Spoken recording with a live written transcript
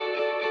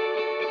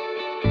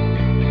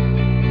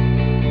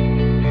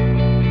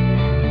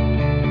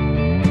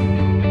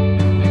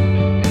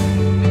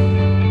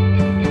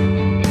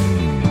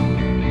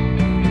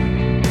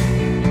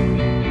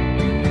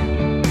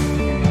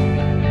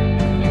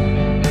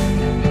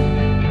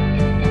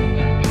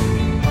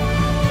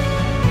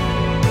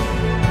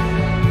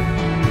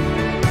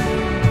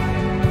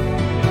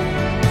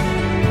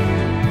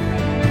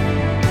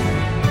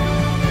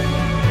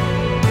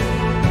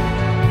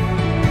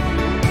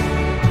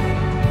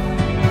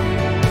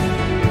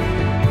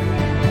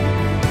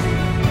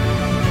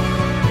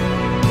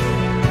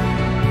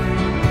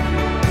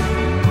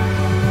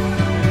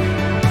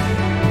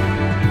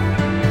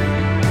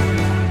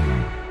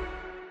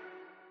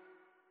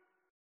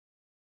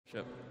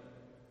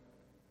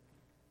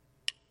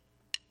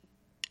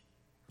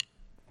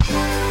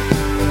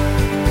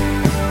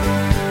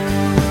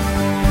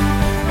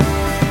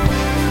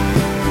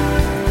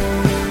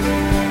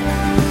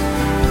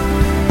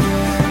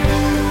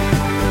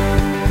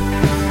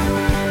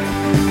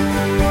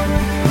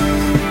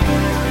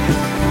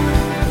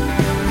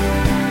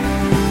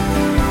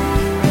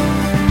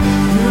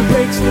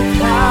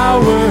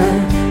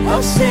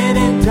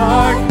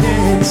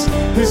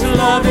whose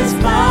love is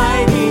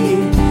mighty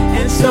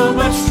and so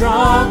much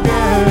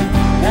stronger,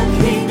 the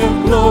King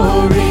of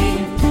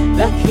glory,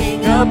 the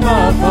King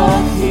above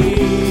all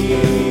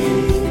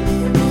kings,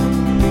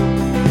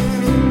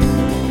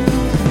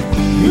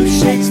 who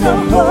shakes the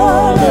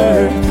whole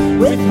earth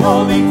with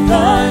holy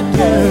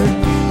thunder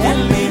and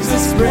leaves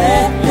us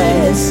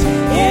breathless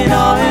in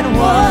awe and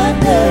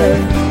wonder,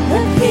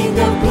 the King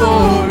of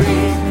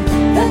glory,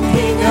 the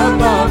King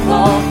above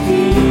all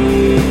kings.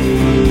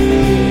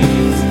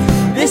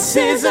 This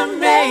is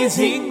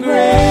amazing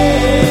grace.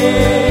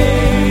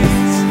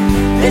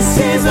 This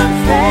is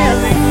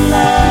unfailing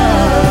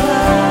love,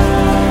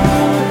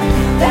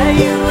 that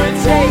you would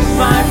take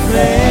my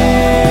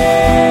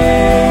place,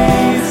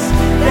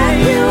 that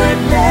you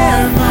would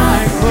bear my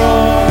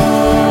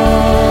cross.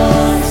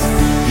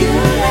 You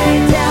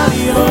laid down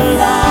your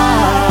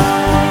life,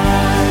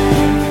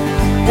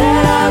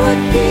 that I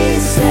would be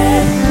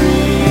set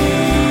free.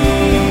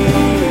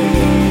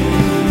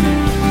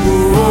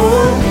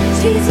 Oh,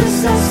 Jesus,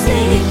 I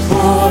sing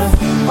for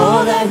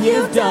all that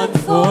you've done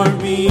for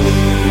me.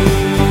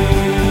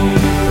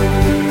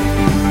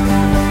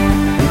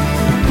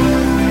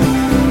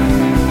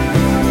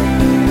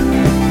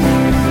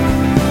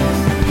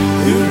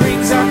 Who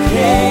brings our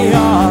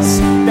chaos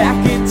back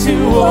into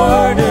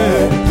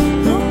order,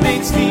 who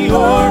makes the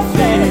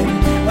orphan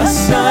a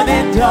son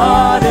and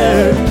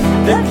daughter,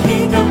 the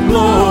King of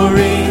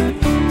glory,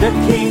 the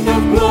King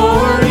of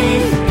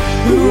glory,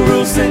 who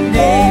rules the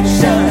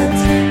nations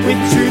with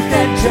truth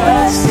and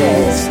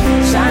justice,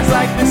 shines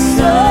like the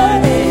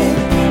sun in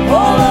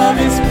all of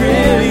his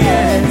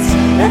brilliance,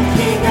 the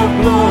King of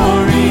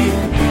glory,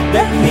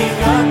 the King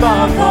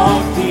above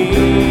all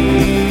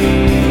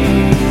kings.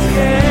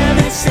 Yeah,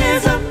 this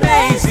is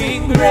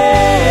amazing grace.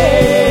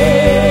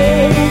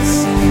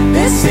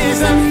 This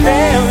is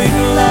unfailing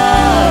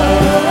love,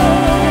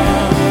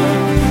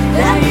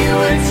 that you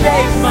would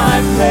take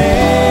my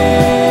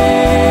place,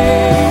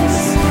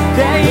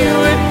 that you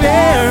would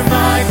bear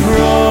my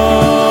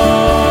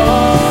cross.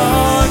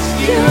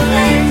 You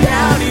laid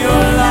down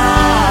your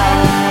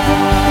life,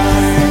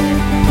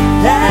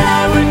 that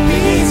I would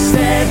be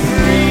set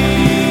free.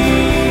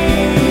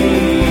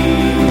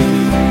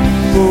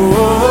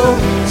 Oh,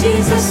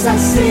 Jesus, I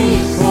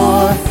sing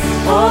for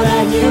all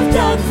that you've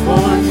done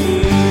for me.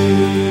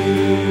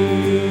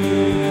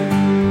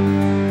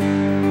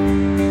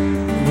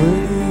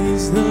 Worthy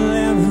is the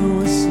Lamb who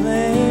was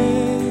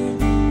slain,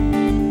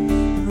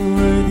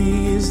 worthy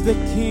is the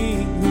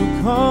King who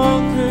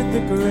conquered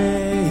the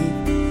grave.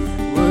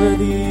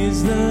 Worthy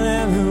is the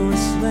Lamb who was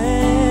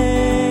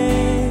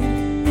slain,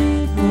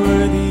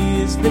 worthy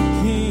is the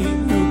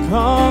King who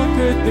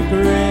conquered the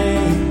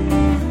grave.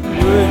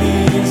 Worthy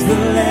is the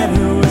Lamb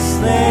who was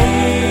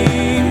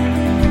slain,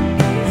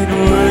 and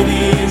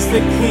worthy is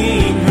the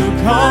King who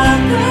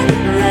conquered the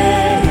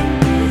grave.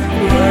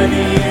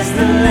 Worthy is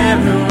the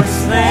Lamb who was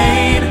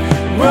slain,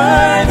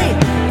 worthy,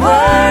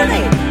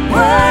 worthy,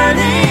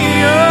 worthy.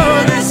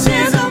 Oh, this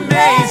is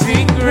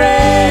amazing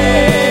grace.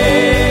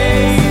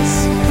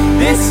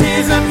 This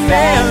is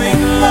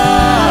unfailing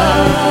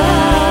love,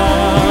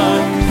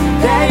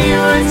 that you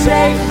would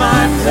take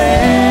my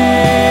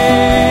place,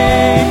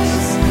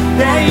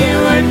 that you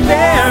would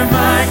bear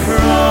my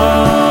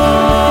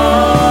cross.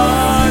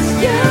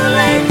 You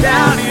laid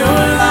down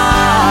your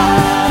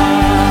life,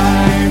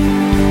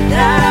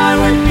 that I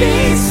would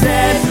be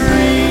set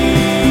free.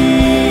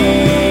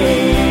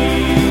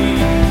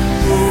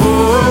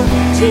 Oh,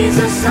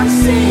 Jesus, I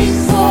sing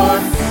for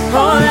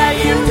all that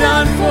you've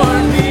done for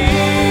me.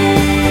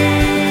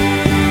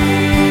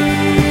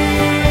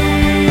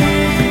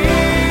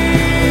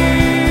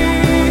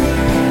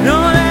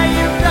 All that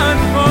you've done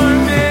for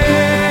me.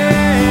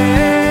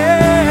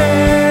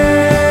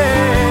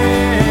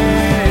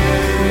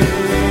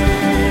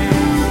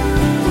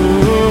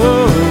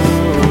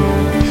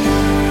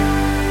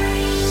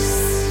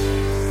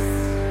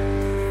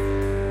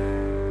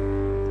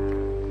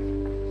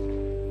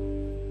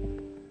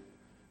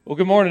 Well,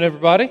 good morning,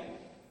 everybody.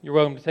 You're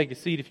welcome to take a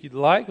seat if you'd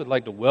like. We'd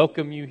like to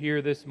welcome you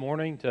here this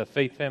morning to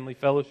Faith Family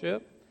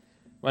Fellowship.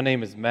 My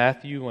name is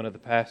Matthew, one of the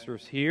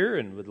pastors here,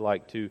 and would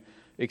like to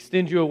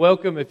extend you a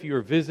welcome if you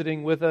are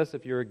visiting with us.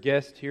 If you're a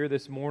guest here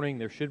this morning,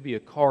 there should be a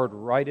card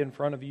right in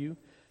front of you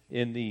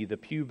in the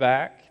pew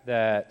back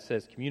that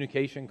says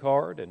communication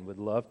card, and would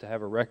love to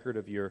have a record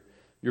of your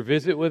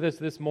visit with us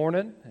this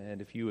morning.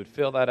 And if you would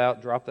fill that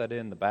out, drop that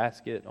in the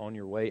basket on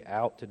your way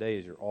out today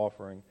as your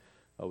offering.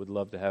 I would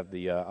love to have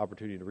the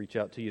opportunity to reach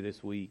out to you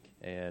this week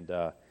and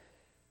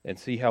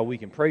see how we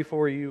can pray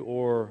for you,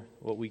 or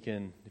if we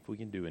can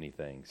do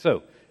anything.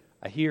 So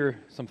I hear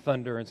some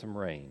thunder and some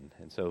rain,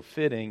 and so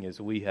fitting as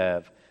we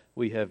have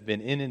been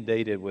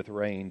inundated with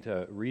rain,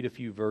 to read a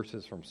few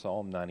verses from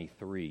Psalm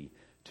 93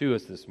 to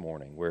us this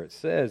morning, where it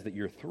says that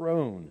your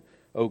throne,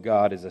 O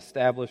God, is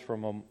established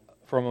from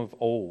of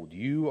old.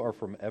 You are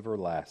from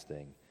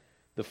everlasting.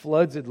 The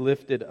floods had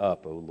lifted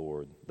up, O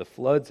Lord. The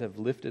floods have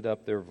lifted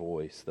up their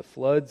voice. The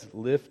floods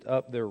lift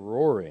up their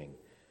roaring.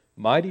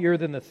 Mightier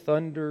than the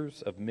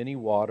thunders of many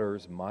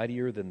waters,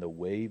 mightier than the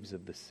waves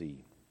of the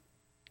sea.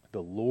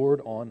 The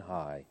Lord on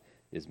high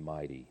is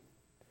mighty.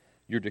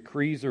 Your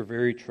decrees are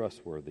very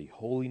trustworthy.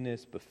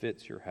 Holiness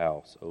befits your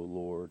house, O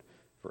Lord,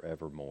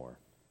 forevermore.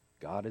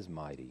 God is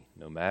mighty.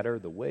 No matter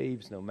the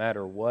waves, no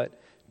matter what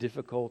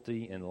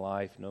difficulty in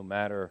life, no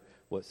matter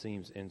what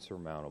seems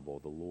insurmountable,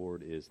 the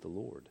Lord is the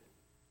Lord.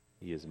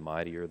 He is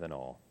mightier than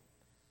all.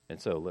 And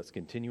so let's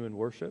continue in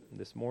worship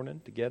this morning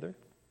together.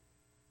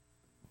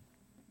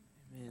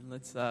 Amen.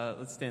 Let's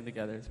stand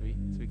together as we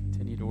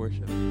continue to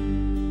worship.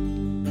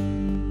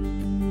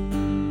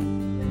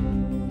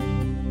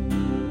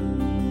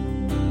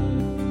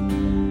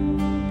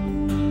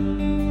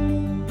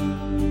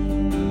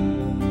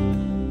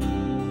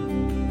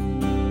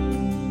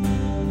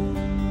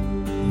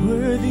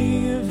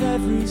 Worthy of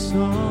every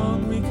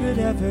song we could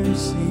ever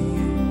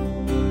sing,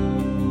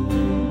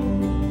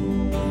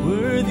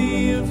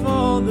 worthy of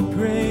all the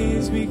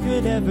praise we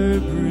could ever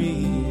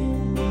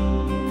bring,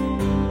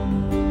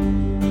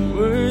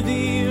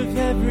 worthy of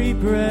every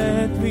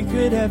breath we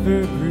could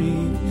ever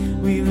breathe.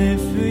 We live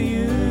for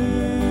you.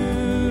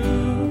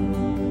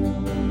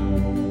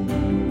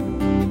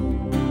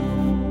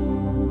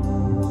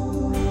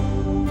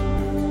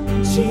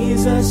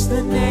 Jesus,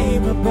 the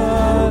name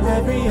above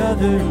every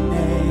other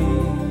name.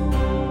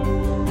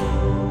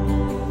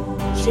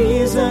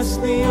 Jesus,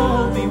 the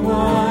only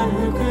one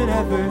who could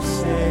ever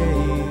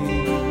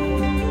save.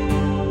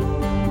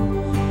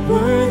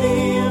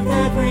 Worthy of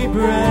every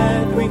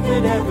breath we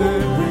could ever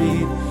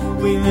breathe.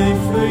 We live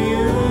for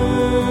you.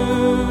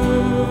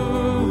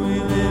 We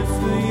live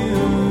for you.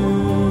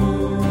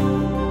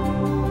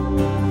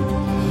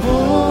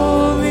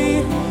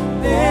 Holy,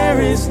 there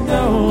is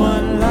no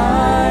one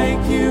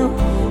like you.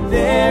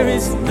 There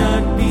is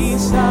none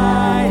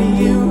beside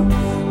you.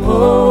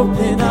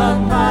 Open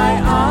up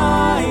my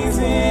eyes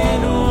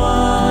in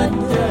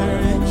wonder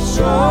and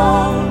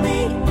show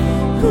me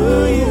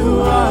who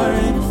you are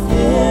and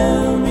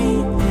fill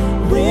me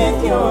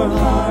with your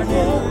heart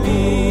and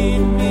lead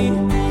me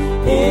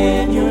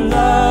in your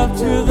love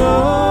to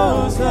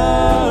those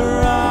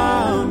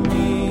around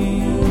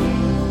me.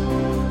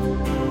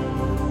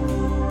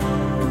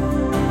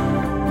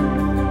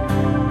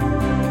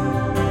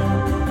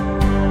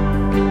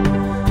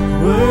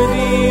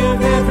 Worthy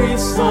of every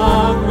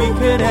song we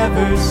could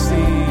ever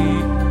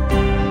sing,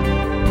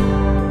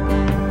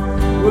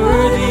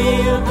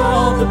 worthy of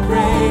all the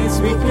praise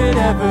we could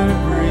ever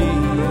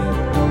bring,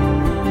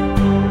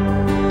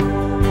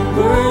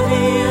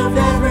 worthy of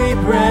every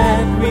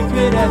breath we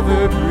could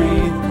ever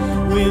breathe.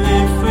 We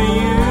live for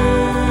you.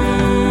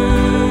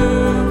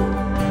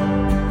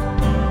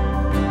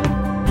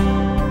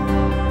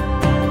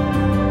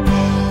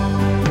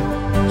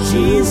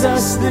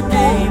 Jesus, the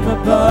name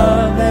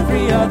above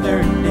every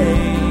other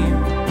name.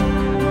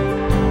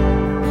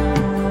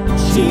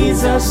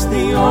 Jesus,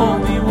 the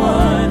only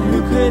one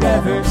who could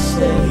ever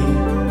save.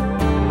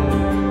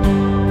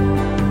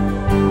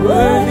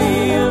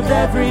 Worthy of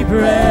every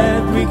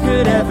breath we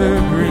could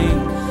ever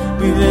bring.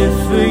 We live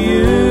for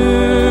you.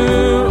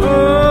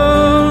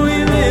 Oh,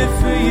 we live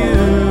for you.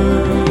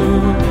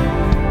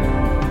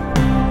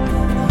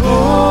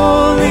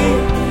 Holy,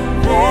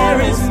 there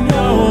is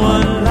no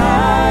one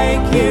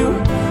like you.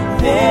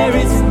 There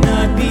is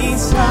none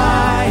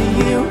beside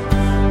you.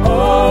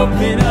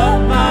 Open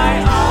up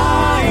my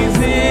eyes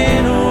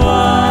in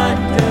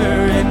wonder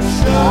and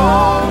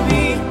show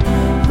me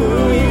who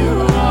you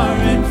are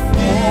and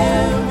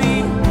fill me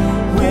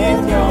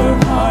with your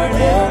heart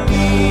and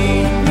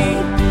lead me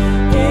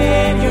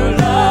in your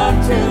love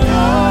to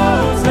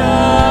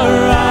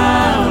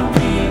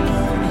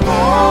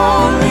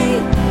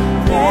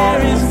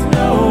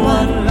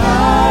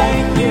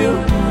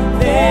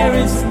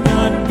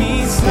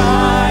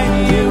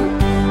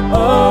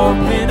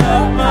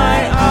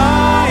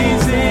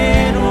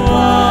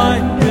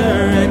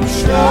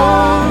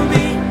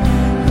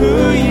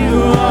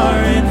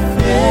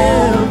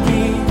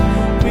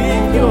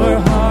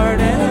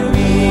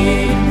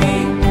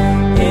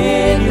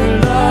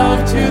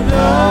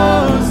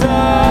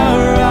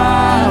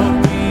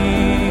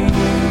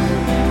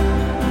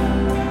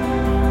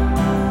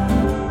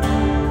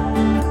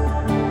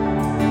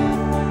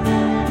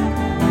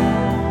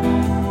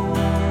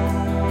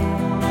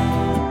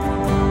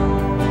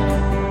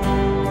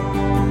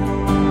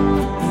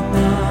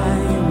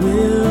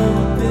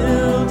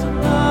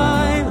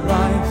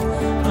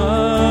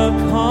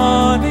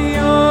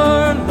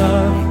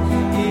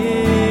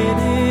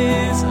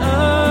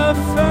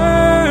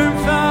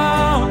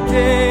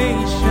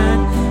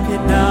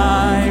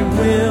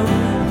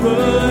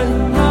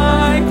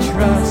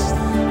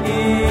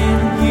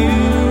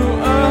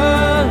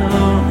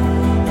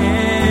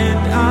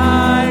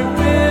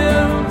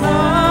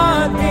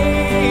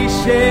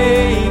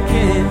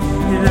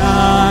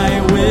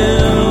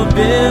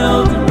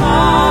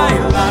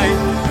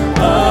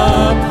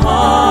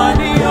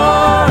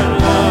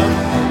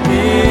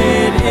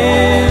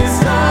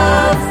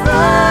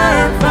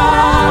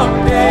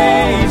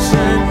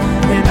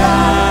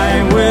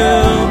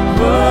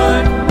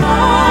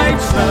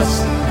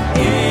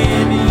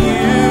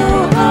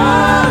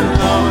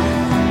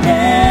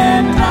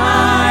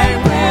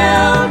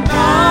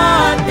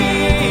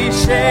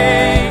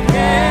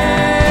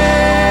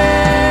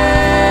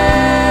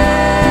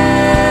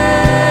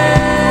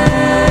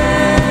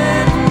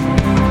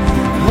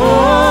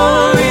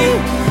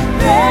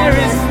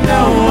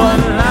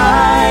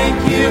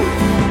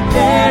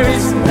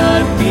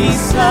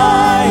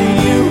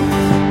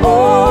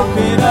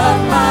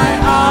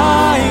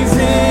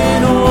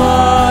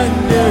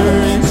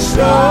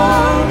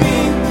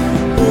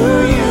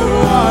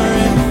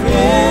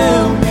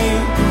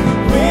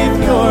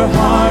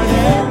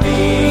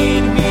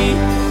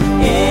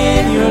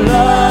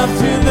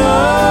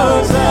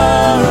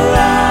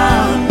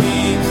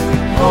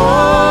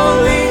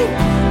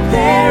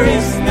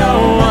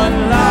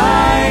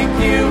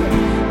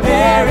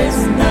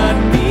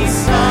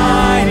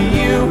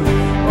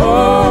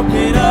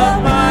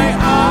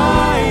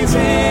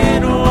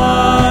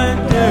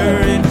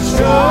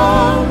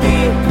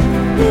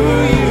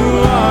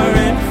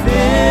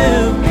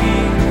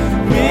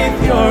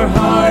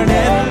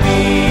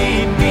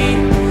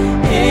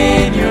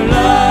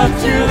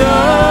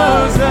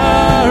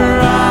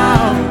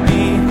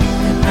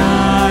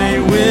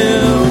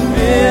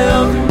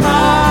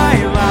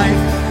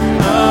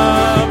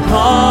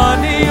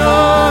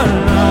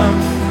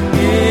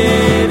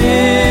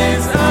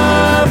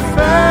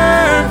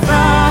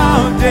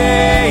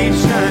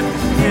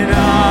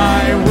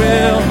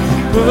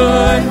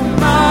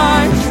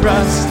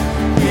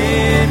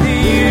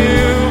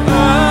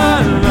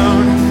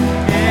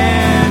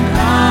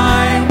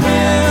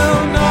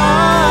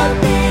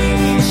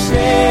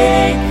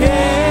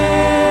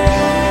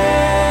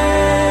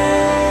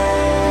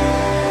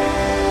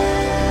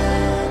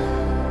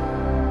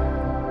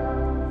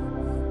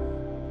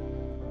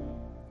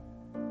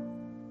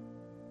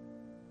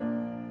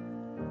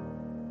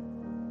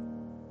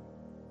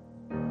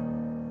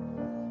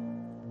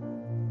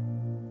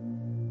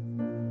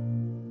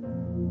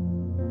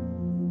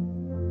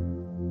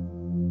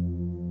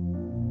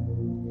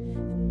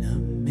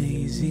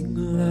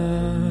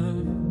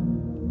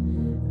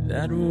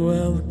that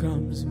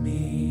welcomes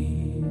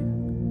me,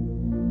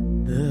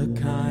 the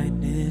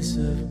kindness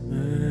of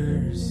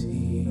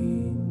mercy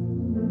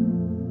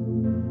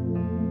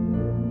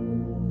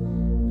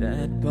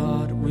that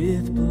bought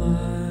with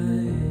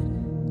blood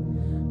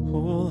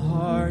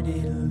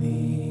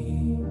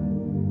wholeheartedly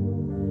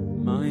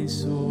my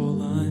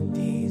soul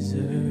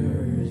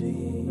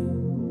undeserving.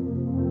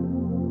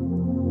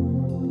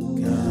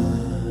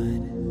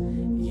 God,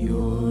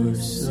 you're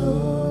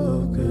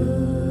so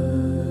good.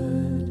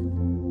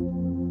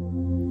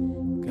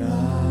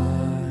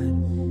 God,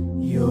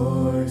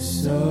 you're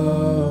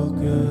so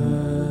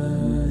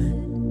good.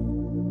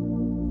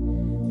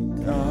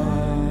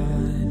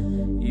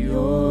 God,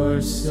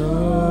 you're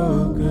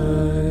so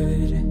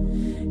good.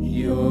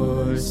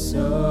 You're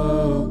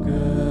so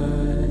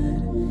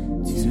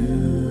good to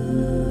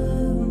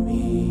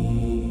me.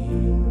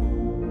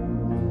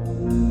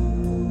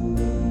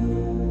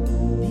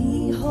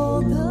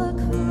 Behold the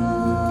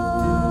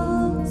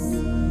cross,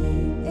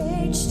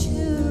 age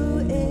to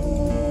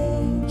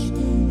age,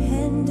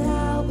 and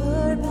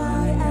hour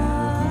by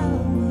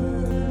hour.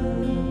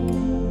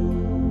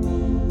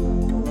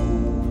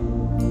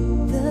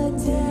 The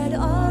dead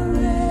are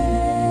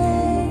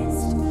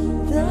raised,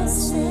 the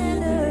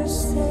sinners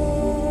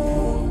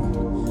saved,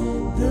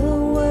 the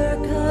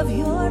work of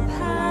your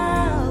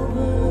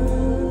power.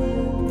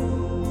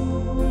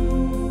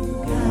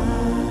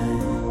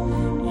 God,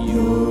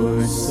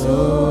 You're so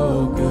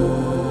good.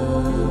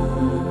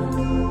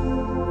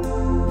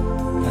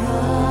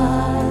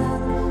 God,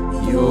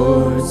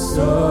 you're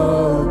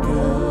so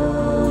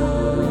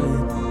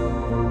good.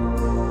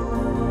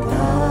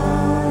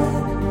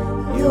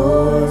 God,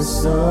 you're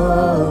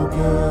so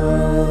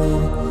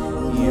good.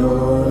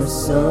 You're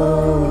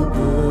so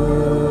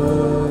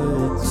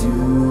good to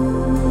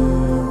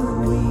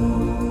me.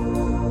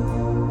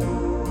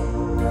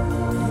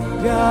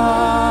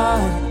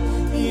 God,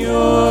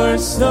 you're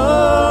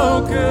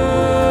so good.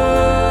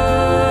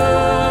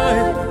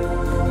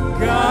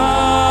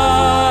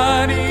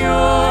 God,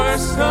 you're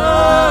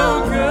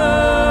so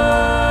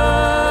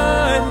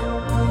good.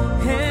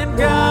 And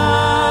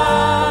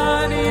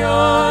God,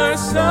 you're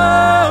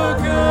so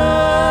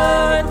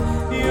good.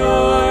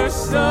 You're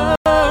so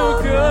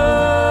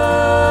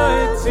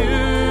good to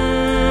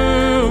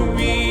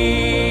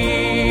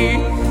me.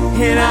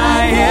 And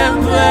I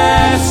am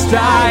blessed,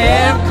 I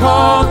am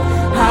called,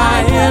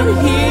 I am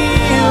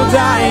healed,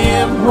 I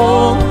am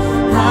whole,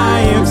 I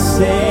am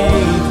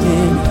saved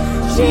in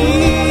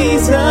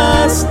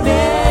Jesus'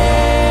 name.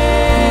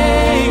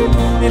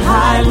 And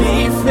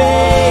highly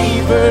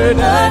favored,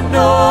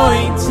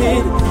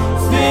 anointed,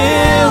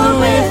 filled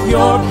with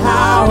your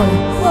power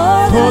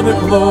for the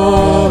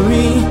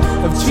glory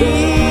of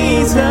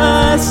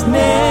Jesus'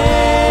 name.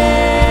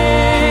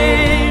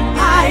 I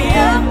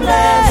am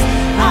blessed,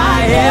 I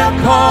am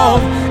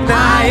called, I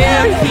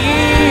am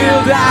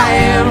healed, I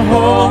am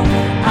whole,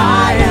 I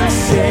am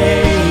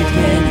saved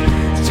in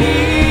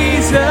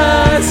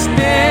Jesus'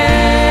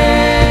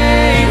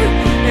 name.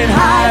 And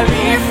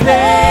highly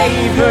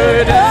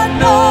favored,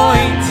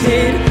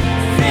 anointed,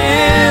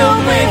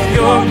 filled with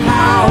your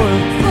power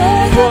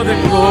for the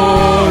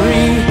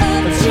glory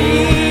of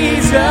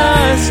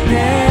Jesus'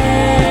 name.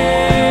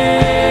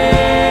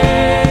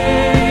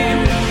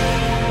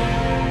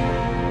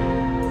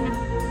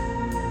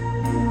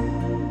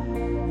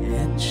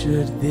 And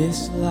should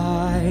this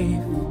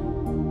life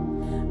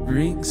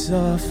bring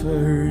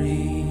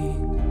suffering,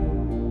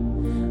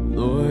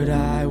 Lord,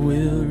 I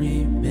will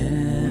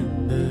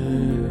remember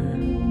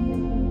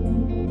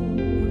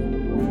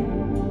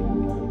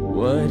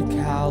what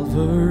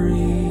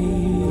Calvary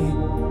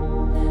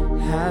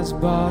has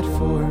bought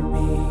for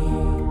me,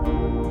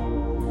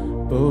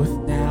 both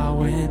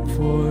now and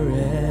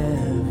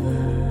forever.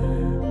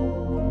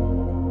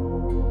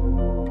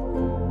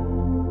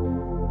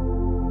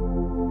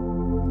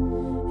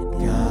 And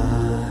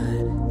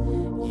God,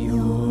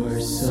 you're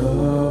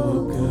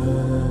so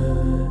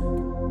good.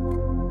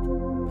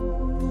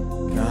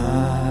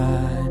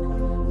 God,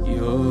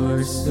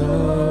 you're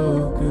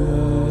so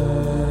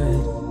good.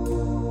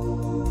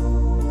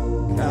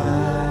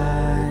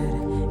 God,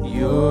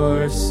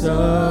 you're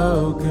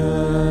so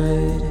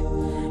good.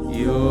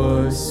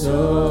 You're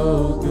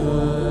so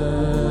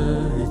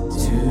good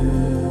to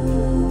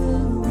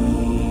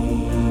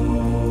me.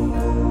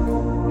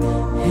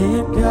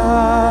 And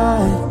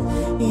God,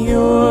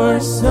 you're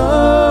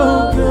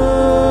so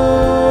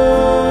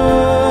good.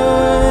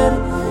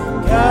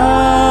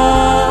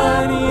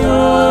 God,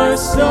 you're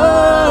so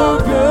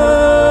good.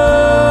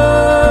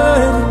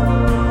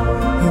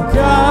 And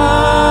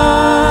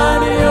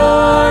God,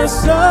 you're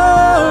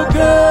so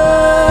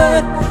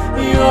good.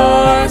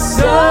 You're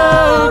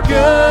so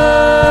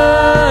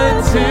good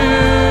to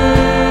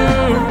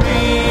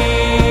me.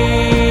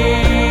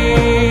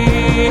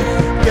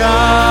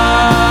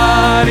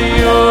 God,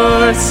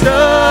 you're so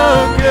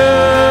good.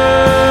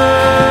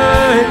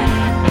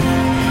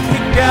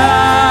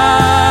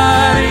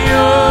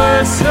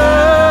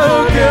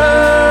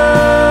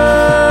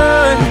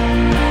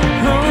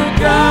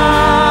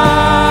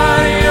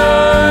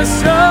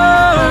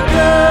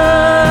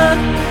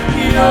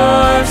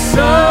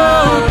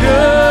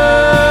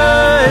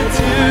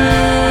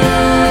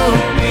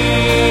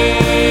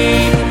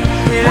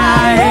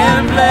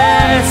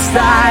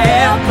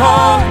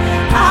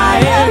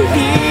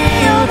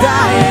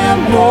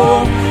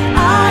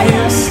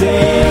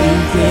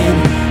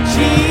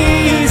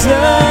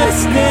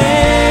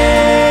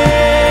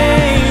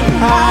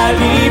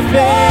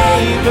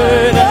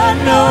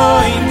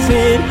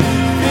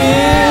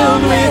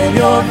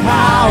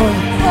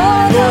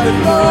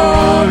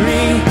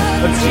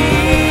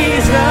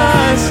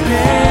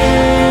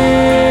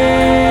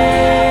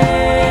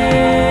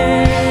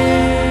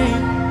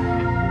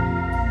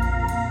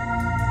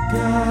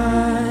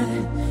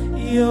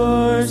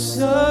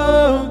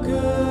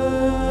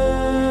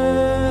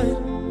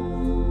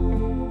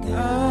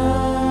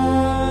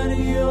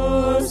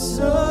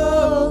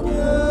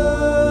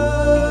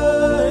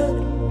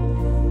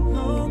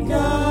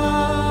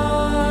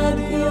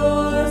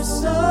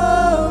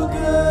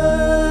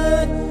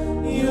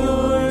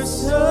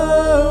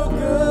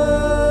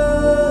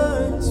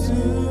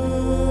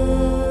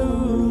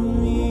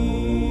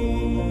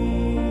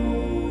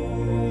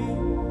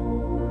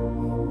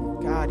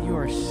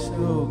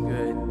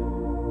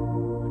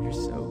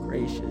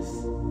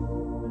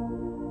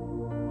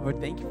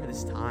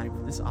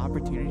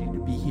 opportunity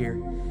to be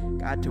here,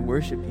 God, to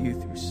worship you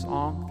through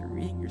song, through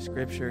reading your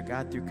scripture,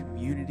 God, through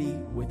community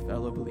with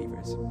fellow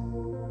believers.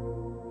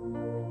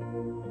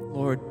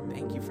 Lord,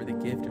 thank you for the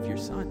gift of your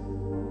Son.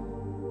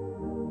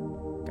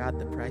 God,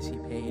 the price he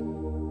paid,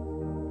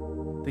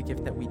 the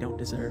gift that we don't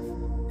deserve,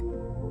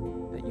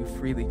 that you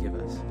freely give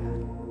us.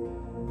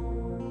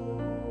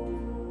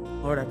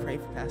 Lord, I pray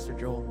for Pastor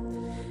Joel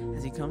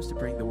as he comes to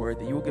bring the word,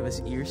 that you will give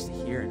us ears to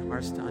hear and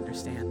hearts to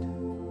understand.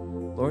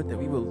 Lord, that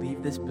we will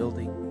leave this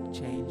building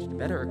changed,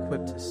 better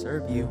equipped to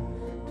serve you,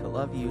 to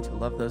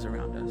love those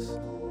around us.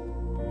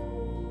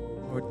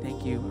 Lord,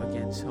 thank you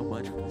again so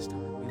much for this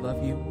time. We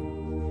love you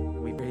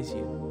and we praise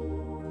you.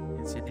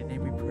 In your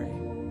name we pray.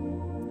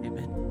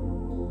 Amen.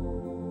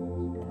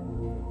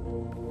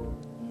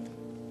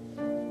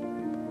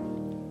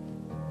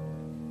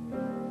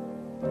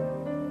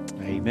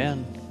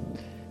 Amen.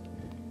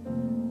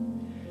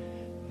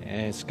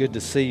 It's good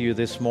to see you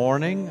this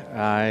morning.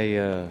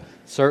 I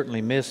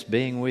certainly missed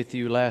being with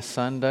you last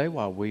Sunday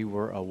while we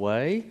were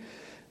away,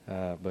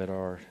 but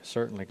are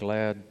certainly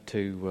glad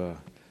to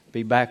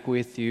be back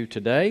with you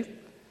today.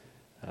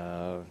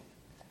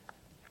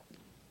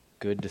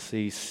 Good to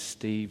see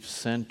Steve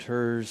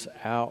Centers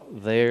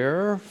out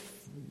there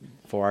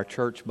for our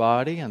church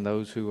body and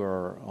those who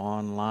are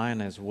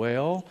online as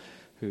well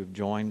who've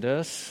joined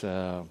us.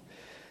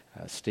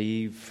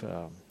 Steve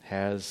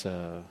has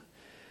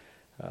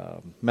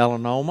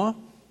melanoma.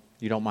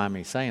 You don't mind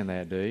me saying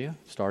that, do you?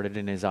 Started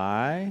in his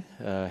eye,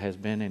 has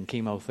been in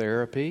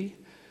chemotherapy,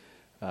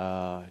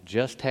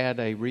 just had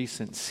a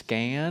recent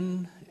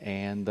scan,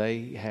 and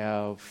they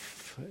have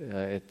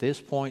at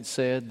this point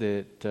said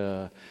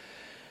that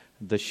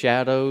the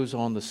shadows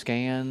on the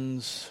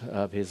scans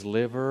of his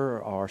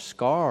liver are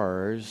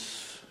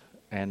scars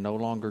and no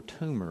longer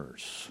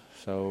tumors.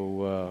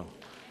 So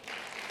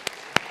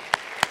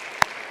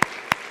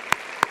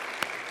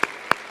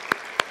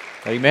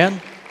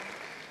amen.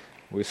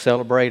 We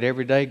celebrate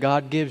every day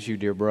God gives you,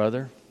 dear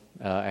brother,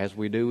 as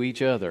we do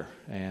each other,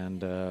 and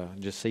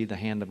just see the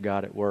hand of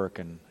God at work,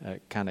 and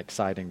kind of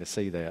exciting to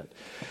see that.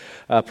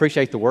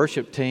 Appreciate the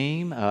worship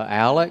team,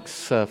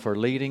 Alex, for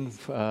leading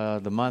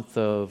the month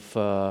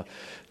of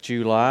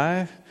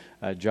July.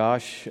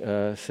 Josh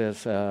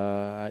said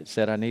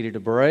I needed a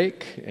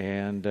break,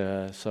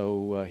 and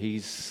so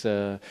he's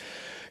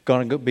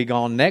going to be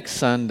gone next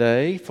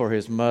Sunday for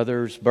his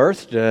mother's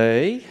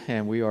birthday,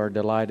 and we are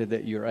delighted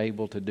that you're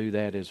able to do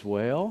that as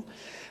well.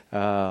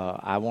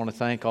 I want to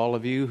thank all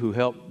of you who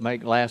helped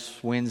make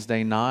last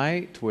Wednesday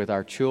night with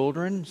our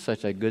children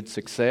such a good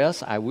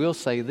success. I will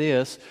say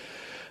this,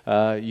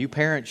 you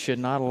parents should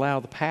not allow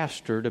the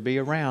pastor to be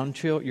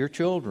around your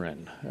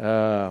children.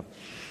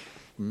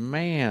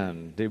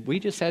 Man, did we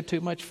just had too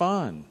much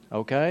fun,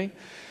 okay?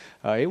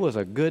 It was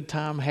a good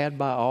time had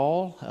by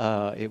all.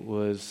 It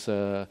was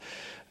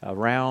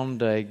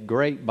around a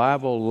great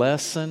Bible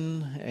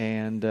lesson,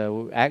 and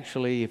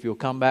actually, if you'll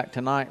come back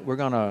tonight, we're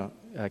going to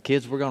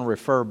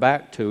refer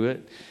back to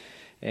it,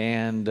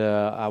 and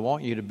I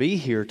want you to be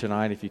here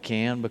tonight if you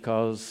can,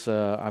 because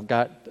I've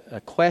got a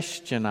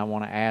question I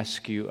want to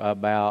ask you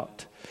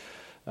about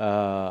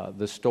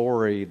the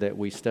story that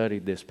we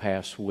studied this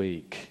past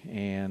week,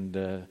 and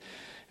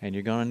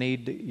you're going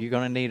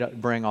to need to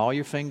bring all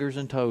your fingers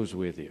and toes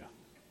with you.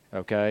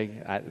 Okay,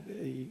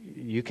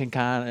 you can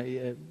kind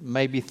of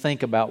maybe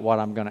think about what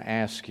I'm going to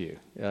ask you.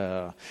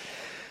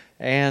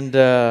 And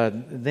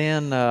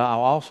then I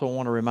also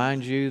want to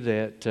remind you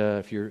that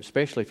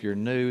especially if you're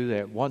new,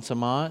 that once a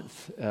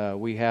month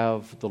we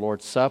have the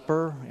Lord's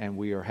Supper, and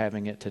we are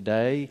having it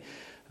today.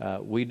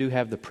 We do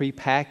have the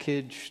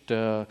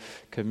prepackaged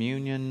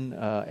communion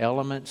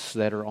elements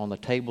that are on the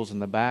tables in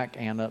the back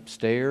and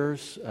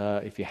upstairs.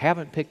 If you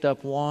haven't picked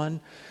up one,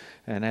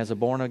 and as a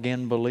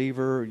born-again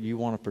believer, you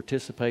want to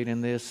participate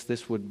in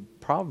this would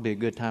probably be a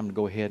good time to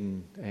go ahead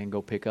and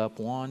go pick up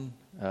one.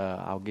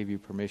 I'll give you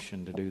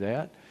permission to do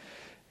that.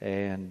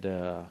 And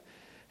I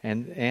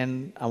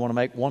want to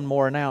make one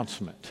more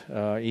announcement.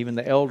 Even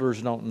the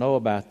elders don't know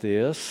about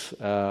this,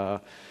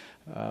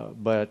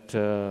 but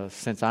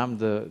since I'm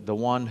the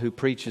one who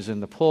preaches in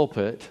the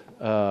pulpit,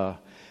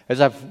 as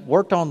I've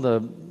worked on the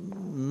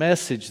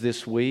message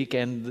this week,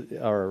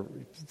 or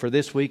for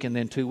this week and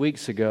then 2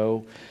 weeks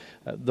ago,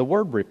 the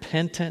word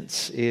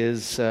repentance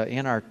is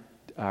in our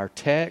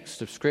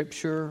text of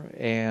Scripture,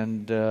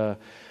 and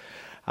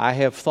I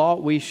have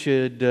thought we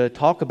should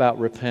talk about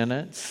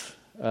repentance.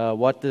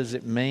 What does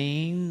it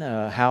mean?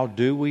 How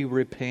do we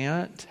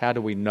repent? How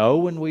do we know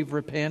when we've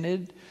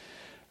repented?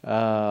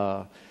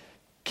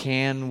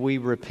 Can we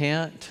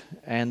repent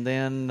and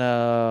then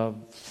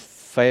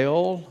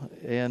fail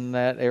in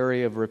that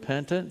area of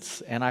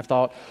repentance? And I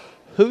thought,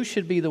 who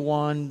should be the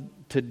one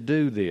to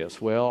do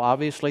this? Well,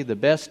 obviously the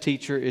best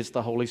teacher is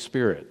the Holy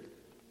Spirit.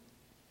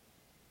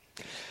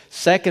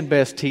 Second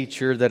best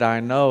teacher that I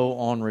know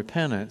on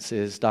repentance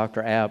is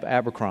Dr. Ab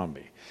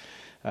Abercrombie.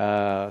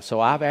 So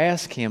I've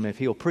asked him if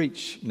he'll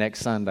preach next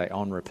Sunday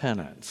on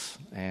repentance,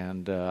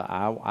 and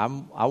I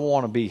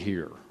want to be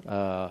here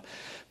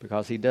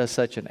because he does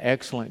such an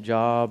excellent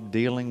job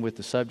dealing with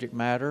the subject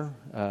matter.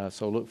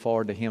 So look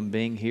forward to him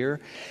being here.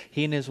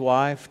 He and his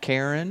wife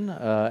Karen,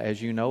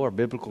 as you know, are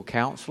biblical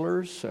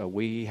counselors.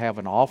 We have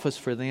an office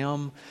for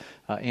them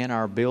in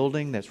our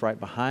building that's right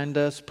behind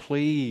us.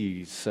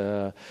 Please,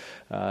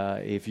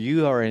 if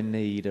you are in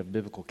need of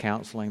biblical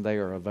counseling, they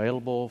are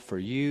available for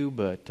you.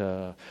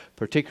 But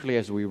particularly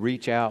as we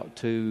reach out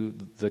to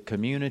the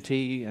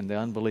community and the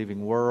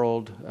unbelieving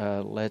world,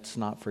 let's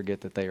not forget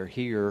that they are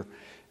here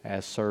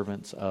as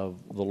servants of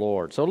the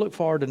Lord. So look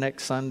forward to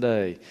next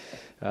Sunday.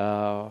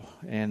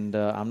 And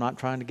I'm not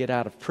trying to get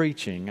out of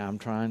preaching. I'm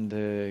trying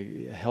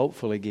to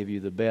hopefully give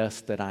you the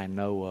best that I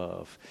know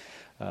of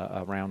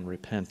around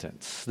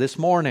repentance. This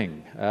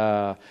morning,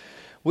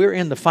 we're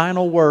in the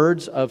final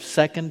words of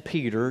 2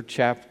 Peter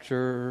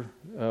chapter,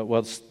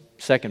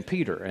 2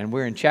 Peter, and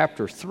we're in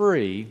chapter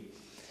 3,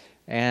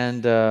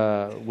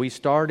 and we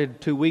started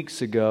 2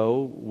 weeks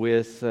ago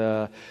with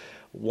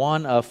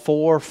one of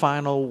 4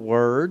 final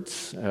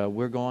words.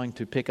 We're going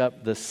to pick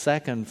up the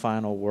second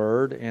final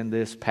word in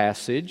this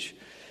passage.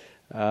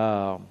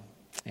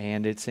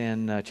 And it's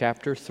in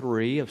chapter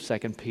 3 of 2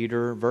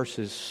 Peter,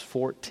 verses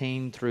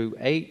 14 through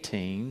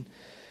 18.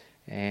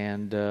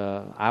 And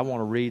I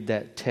want to read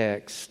that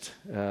text,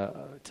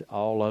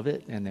 all of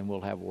it, and then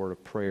we'll have a word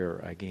of prayer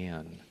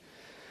again.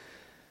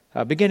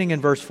 Beginning in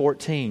verse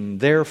 14,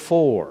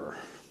 Therefore,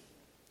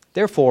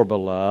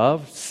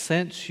 beloved,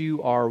 since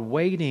you are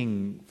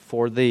waiting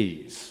for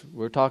these,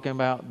 we're talking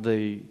about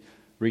the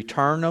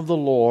return of the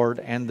Lord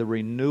and the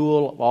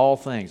renewal of all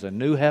things, a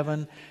new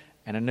heaven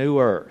and a new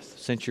earth.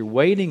 Since you're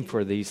waiting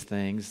for these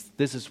things,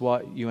 this is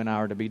what you and I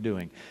are to be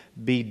doing.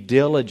 Be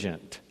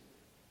diligent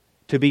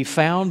to be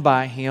found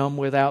by Him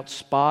without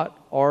spot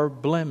or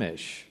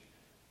blemish,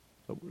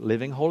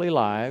 living holy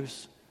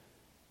lives.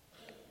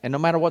 And no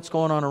matter what's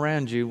going on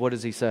around you, what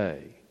does He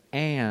say?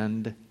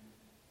 And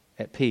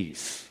at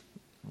peace.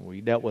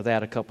 We dealt with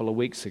that a couple of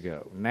weeks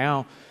ago.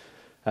 Now,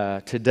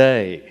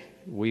 today,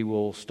 we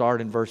will start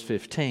in verse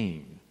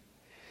 15.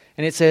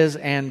 And it says,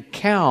 And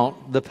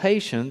count the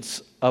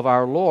patience of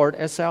our Lord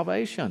as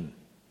salvation,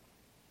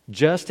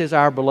 just as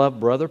our beloved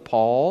brother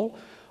Paul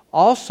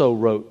also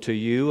wrote to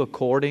you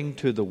according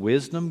to the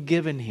wisdom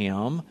given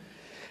him,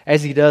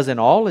 as he does in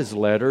all his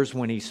letters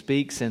when he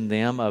speaks in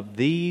them of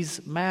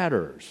these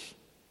matters.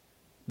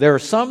 There are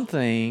some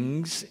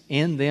things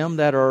in them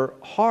that are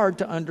hard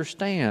to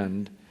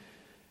understand,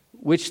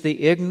 which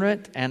the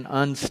ignorant and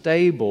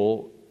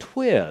unstable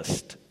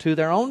twist to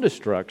their own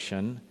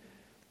destruction,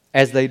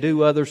 as they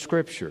do other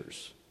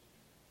scriptures.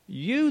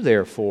 You,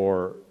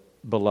 therefore,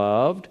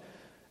 beloved,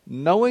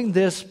 knowing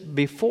this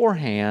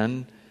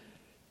beforehand,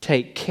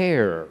 take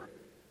care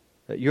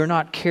that you're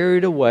not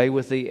carried away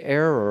with the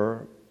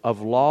error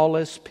of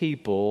lawless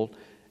people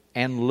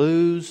and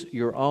lose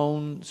your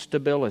own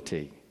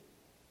stability.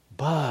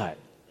 But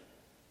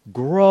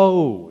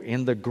grow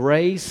in the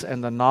grace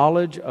and the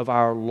knowledge of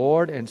our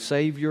Lord and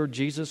Savior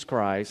Jesus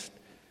Christ.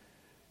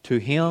 To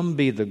Him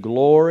be the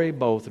glory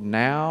both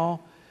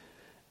now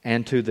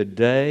and to the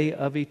day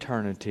of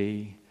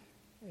eternity.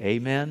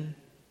 Amen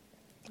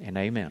and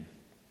amen.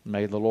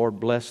 May the Lord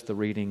bless the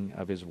reading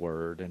of His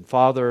Word. And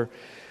Father,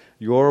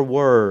 Your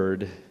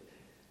Word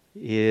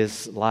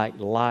is like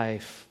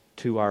life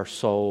to our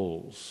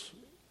souls.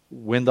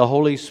 When the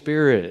Holy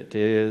Spirit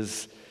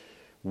is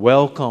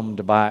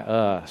welcomed by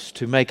us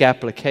to make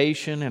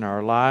application in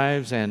our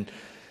lives, and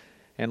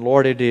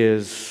Lord, it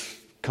is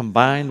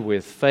combined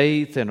with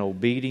faith and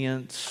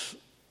obedience,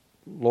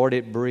 Lord,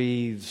 it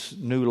breathes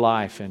new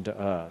life into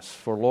us.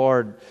 For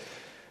Lord,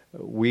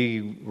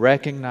 we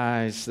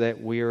recognize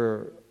that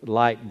we're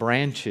like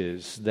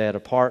branches that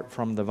apart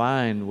from the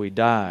vine we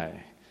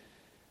die.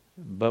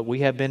 But we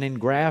have been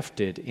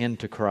engrafted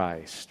into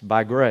Christ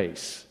by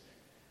grace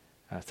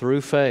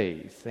through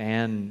faith.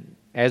 And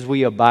as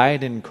we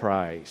abide in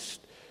Christ,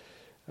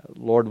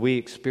 Lord, we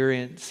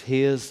experience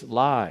His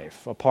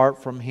life.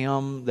 Apart from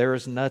Him, there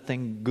is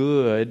nothing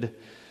good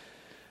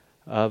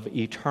of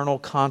eternal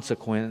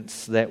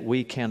consequence that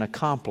we can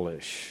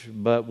accomplish.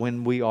 But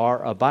when we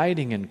are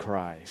abiding in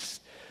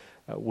Christ,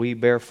 we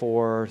bear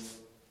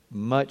forth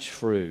much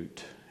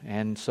fruit.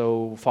 And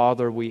so,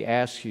 Father, we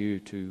ask You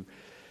to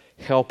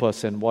help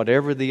us in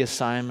whatever the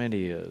assignment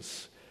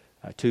is,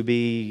 to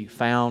be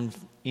found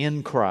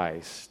in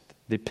Christ,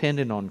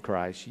 dependent on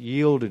Christ,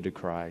 yielded to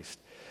Christ,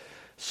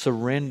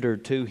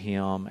 surrendered to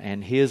Him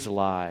and His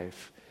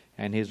life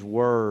and His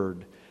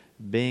Word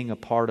being a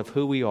part of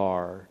who we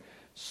are,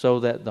 so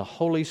that the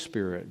Holy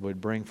Spirit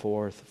would bring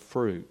forth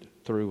fruit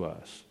through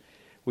us.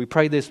 We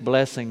pray this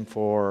blessing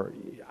for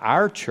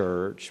our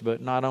church,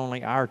 but not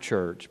only our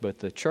church, but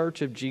the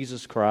Church of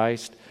Jesus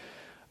Christ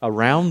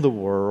around the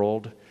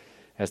world.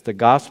 As the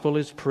gospel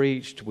is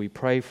preached, we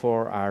pray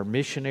for our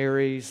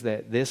missionaries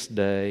that this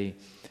day,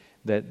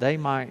 that they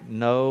might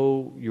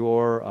know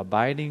Your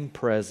abiding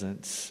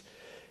presence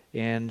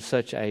in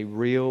such a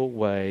real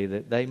way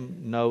that they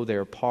know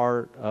they're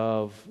part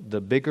of the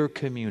bigger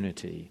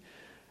community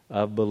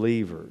of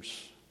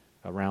believers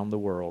around the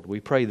world.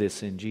 We pray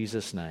this in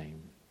Jesus'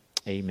 name.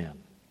 Amen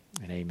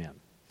and amen.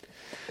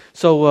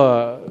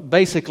 So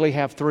basically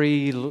have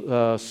three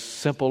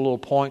simple little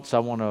points I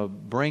want to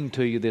bring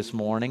to you this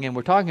morning. And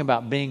we're talking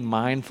about being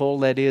mindful.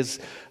 That is,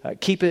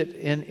 keep it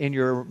in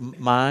your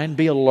mind.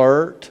 Be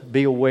alert,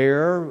 be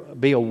aware,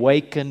 be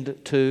awakened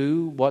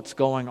to what's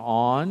going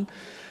on.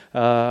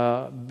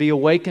 Be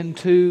awakened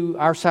to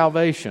our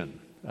salvation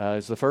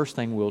is the first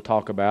thing we'll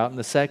talk about. And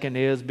the second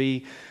is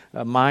be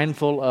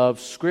mindful of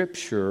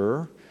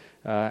Scripture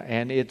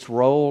and its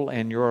role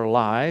in your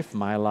life,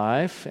 my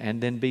life.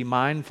 And then be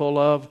mindful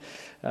of,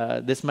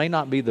 this may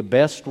not be the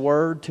best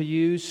word to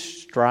use,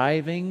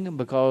 striving,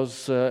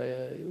 because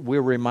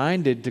we're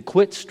reminded to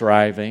quit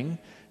striving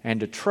and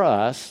to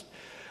trust.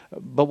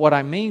 But what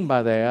I mean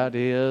by that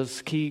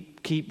is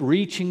keep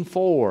reaching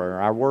for.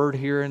 Our word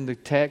here in the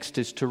text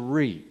is to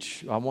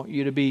reach. I want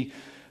you to be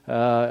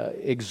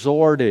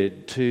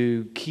exhorted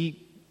to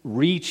keep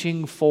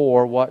reaching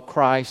for what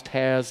Christ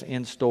has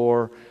in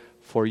store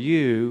for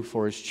you,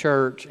 for His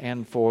church,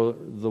 and for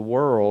the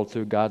world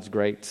through God's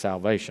great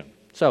salvation.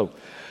 So,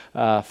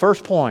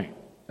 first point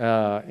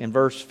in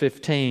verse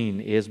 15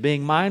 is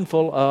being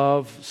mindful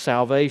of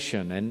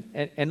salvation.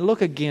 And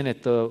look again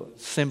at the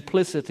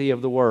simplicity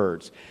of the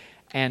words.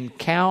 And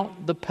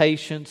count the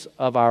patience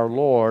of our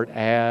Lord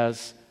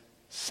as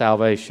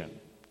salvation.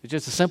 It's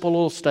just a simple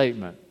little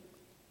statement.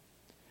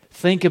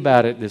 Think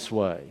about it this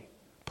way.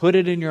 Put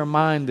it in your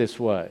mind this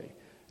way.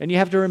 And you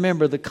have to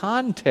remember the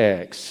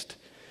context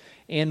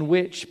in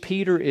which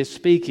Peter is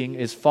speaking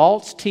is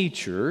false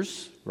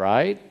teachers,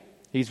 right?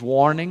 He's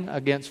warning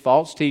against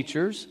false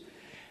teachers.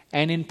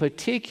 And in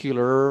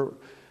particular,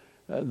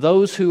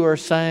 those who are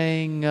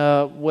saying,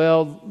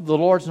 well, the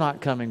Lord's not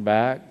coming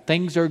back.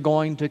 Things are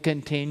going to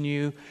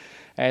continue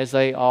as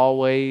they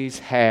always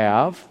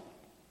have.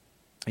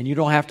 And you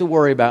don't have to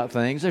worry about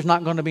things. There's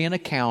not going to be an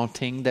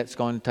accounting that's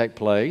going to take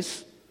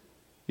place.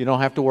 You don't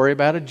have to worry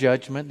about a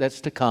judgment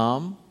that's to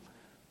come.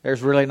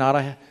 There's really not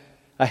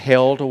a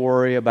hell to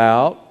worry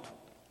about.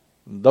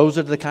 Those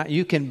are the kind.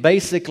 You can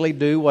basically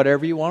do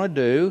whatever you want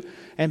to do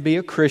and be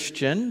a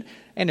Christian,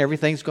 and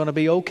everything's going to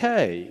be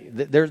okay.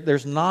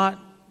 There's not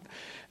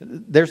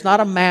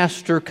a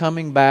master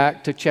coming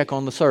back to check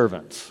on the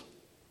servants.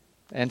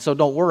 And so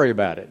don't worry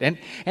about it.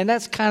 And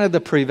that's kind of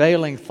the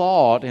prevailing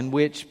thought in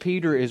which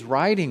Peter is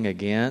writing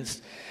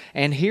against.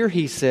 And here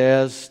he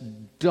says,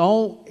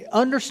 don't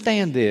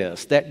understand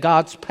this, that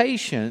God's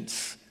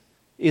patience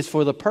is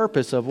for the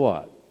purpose of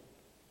what?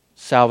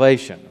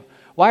 Salvation.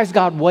 Why is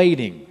God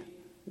waiting?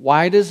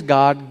 Why does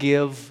God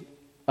give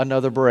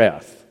another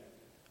breath?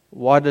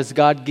 Why does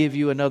God give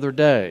you another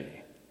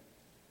day?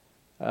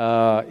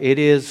 It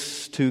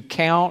is to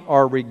count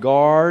or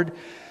regard,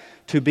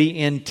 to be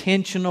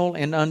intentional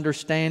in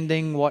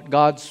understanding what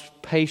God's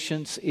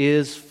patience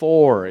is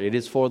for. It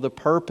is for the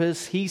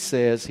purpose, he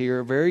says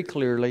here very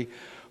clearly,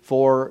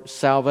 for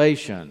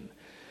salvation.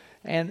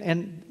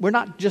 And we're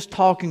not just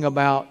talking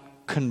about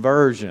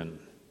conversion.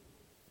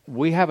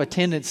 We have a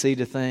tendency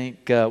to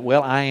think,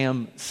 well, I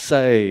am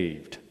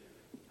saved.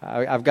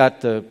 I've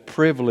got the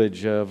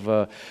privilege of,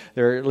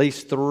 there are at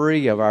least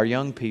 3 of our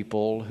young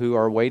people who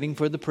are waiting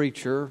for the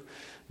preacher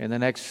in the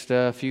next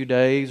few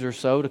days or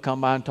so to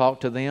come by and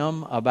talk to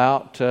them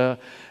about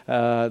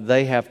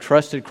they have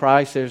trusted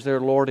Christ as their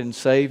Lord and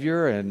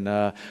Savior,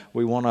 and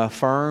we want to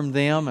affirm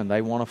them, and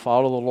they want to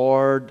follow the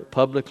Lord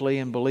publicly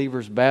in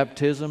believers'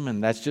 baptism,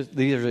 and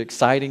these are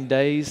exciting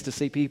days to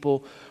see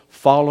people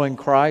following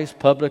Christ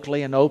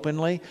publicly and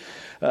openly,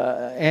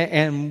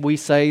 and we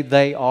say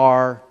they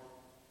are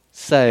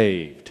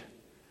saved.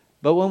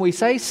 But when we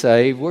say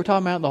saved, we're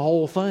talking about the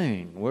whole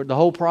thing, the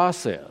whole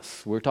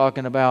process. We're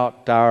talking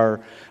about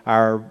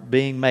our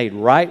being made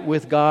right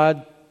with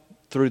God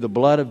through the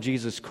blood of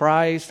Jesus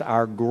Christ,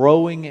 our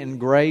growing in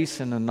grace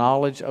and the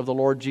knowledge of the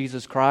Lord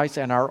Jesus Christ,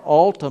 and our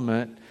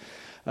ultimate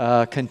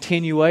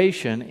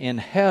continuation in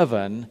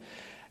heaven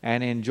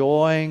and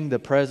enjoying the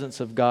presence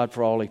of God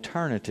for all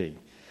eternity.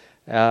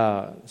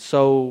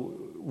 So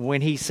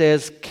when he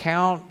says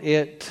count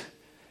it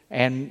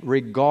and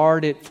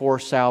regard it for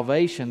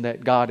salvation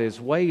that God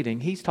is waiting,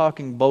 he's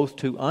talking both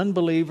to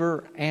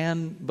unbeliever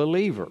and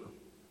believer.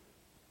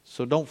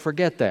 So don't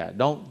forget that.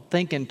 Don't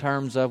think in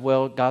terms of,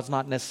 well, God's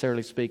not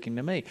necessarily speaking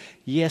to me.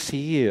 Yes,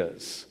 He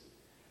is.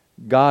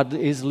 God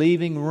is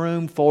leaving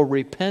room for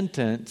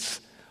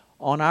repentance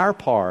on our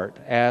part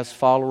as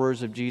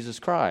followers of Jesus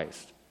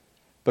Christ.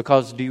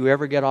 Because do you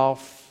ever get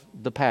off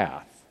the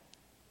path?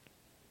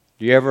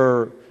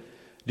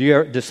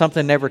 Does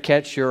something never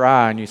catch your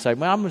eye and you say,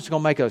 well, I'm just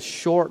going to make a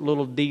short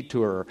little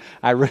detour.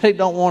 I really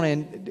don't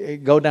want to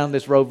go down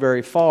this road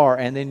very far.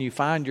 And then you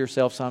find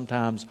yourself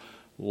sometimes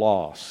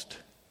lost.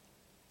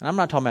 And I'm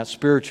not talking about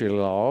spiritually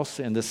lost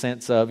in the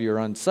sense of you're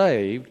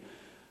unsaved,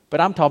 but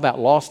I'm talking about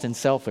lost in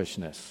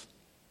selfishness,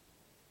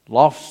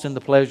 lost in the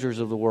pleasures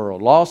of the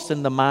world, lost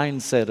in the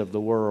mindset of the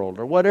world,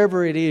 or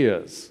whatever it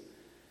is.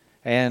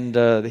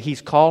 And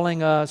He's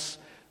calling us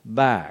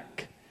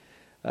back.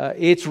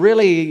 It's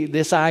really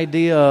this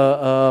idea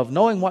of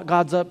knowing what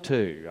God's up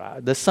to.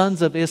 The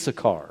sons of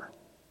Issachar.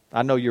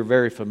 I know you're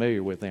very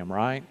familiar with them,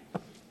 right?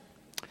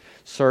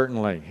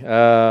 Certainly.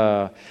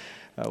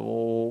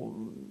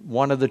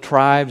 One of the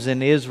tribes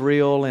in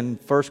Israel in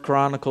 1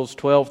 Chronicles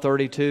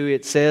 12:32,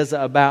 it says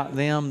about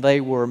them,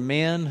 they were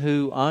men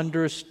who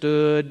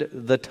understood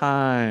the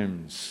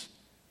times.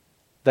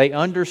 They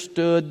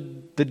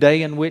understood the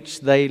day in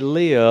which they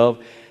live,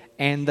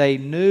 and they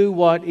knew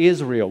what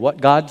Israel, what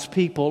God's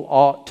people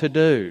ought to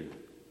do.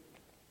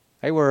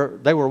 They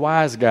were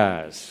wise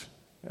guys,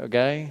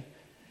 okay?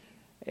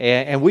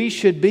 And we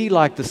should be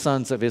like the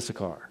sons of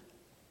Issachar.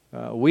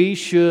 We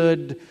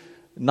should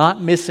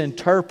not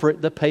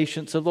misinterpret the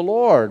patience of the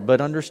Lord, but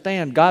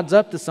understand God's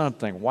up to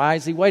something. Why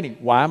is He waiting?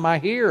 Why am I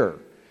here?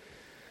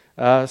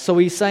 So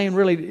He's saying,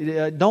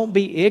 really, don't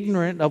be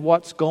ignorant of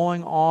what's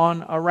going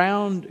on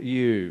around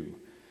you.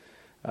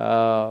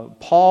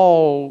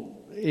 Paul,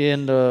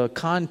 in the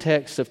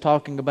context of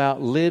talking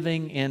about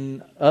living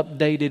in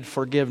updated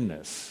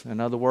forgiveness, in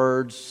other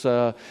words,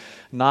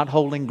 not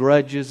holding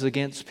grudges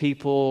against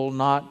people,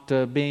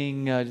 not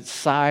being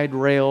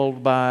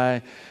side-railed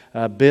by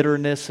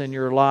bitterness in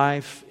your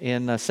life.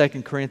 In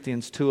 2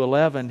 Corinthians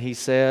 2:11, he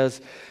says,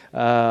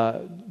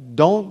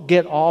 don't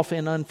get off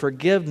in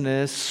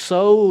unforgiveness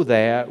so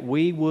that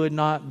we would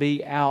not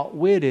be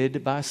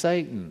outwitted by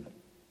Satan.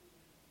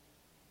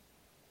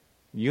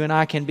 You and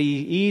I can be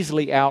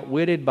easily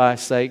outwitted by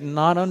Satan,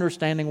 not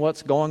understanding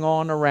what's going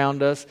on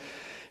around us,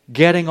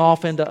 getting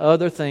off into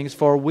other things.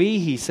 For we,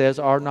 he says,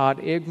 are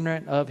not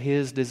ignorant of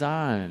his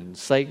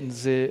designs.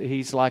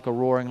 He's like a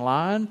roaring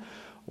lion,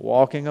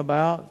 walking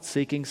about,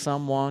 seeking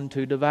someone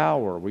to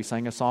devour. We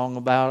sang a song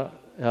about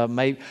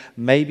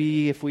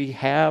maybe if we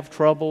have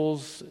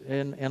troubles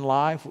in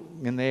life,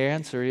 and the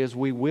answer is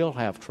we will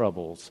have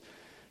troubles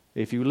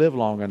if you live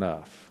long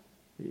enough.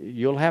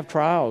 You'll have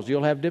trials,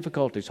 you'll have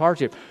difficulties,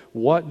 hardship.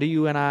 What do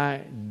you and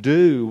I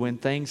do when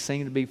things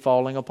seem to be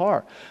falling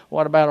apart?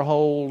 What about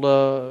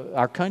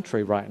our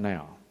country right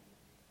now?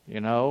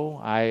 You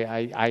know,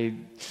 I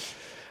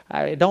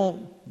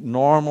don't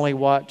normally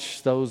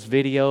watch those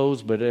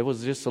videos, but it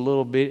was just a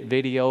little bit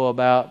video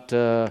about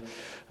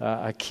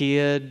a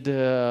kid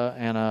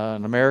and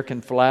an American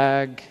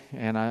flag,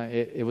 and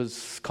it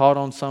was caught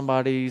on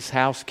somebody's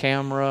house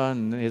camera,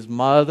 and his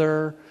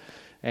mother.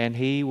 And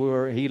he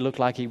looked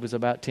like he was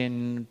about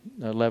 10,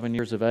 11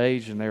 years of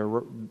age, and they're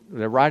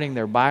riding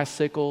their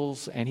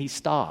bicycles, and he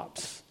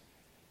stops.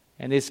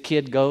 And this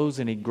kid goes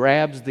and he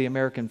grabs the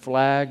American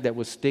flag that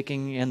was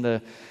sticking in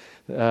the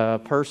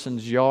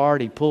person's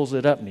yard. He pulls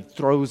it up and he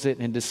throws it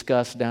in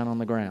disgust down on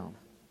the ground.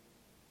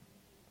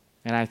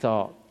 And I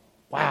thought,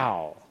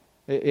 wow,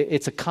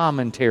 it's a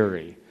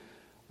commentary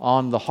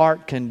on the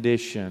heart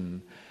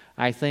condition,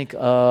 I think,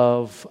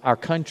 of our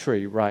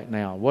country right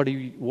now. What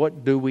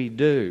do we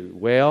do?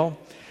 Well,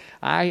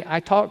 I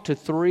talked to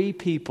 3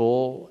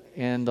 people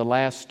in the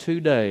last 2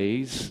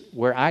 days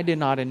where I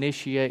did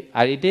initiate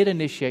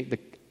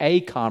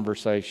a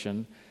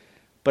conversation,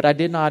 but I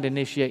did not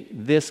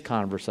initiate this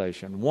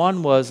conversation.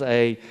 One was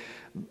a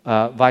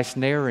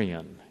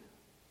Weisnerian.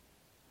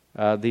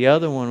 The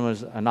other one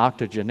was an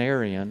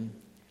octogenarian,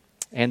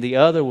 and the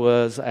other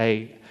was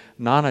a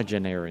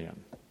nonagenarian.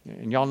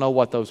 And y'all know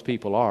what those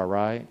people are,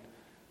 right?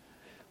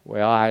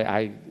 Well,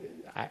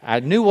 I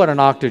knew what an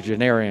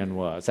octogenarian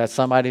was. That's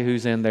somebody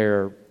who's in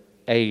their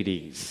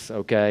 80s,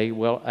 okay?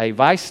 Well, a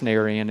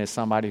Weisnerian is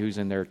somebody who's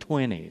in their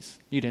 20s.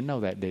 You didn't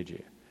know that, did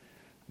you?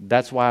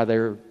 That's why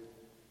they're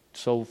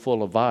so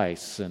full of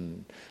vice.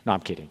 And no, I'm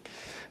kidding.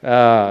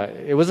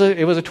 It was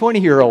a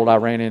 20-year-old I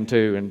ran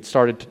into and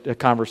started a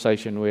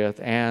conversation with,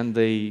 and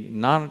the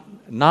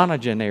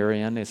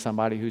nonagenarian is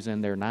somebody who's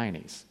in their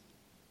 90s.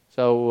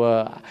 So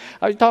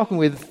I was talking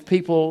with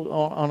people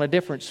on a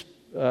different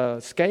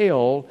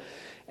scale,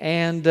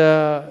 and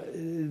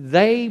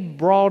they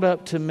brought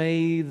up to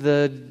me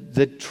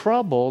the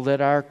trouble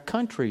that our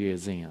country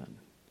is in.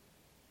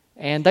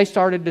 And they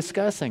started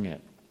discussing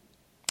it.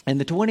 And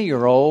the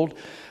 20-year-old,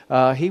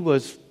 he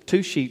was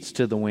 2 sheets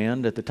to the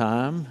wind at the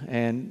time,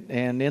 and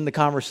in the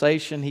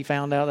conversation he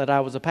found out that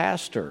I was a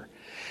pastor.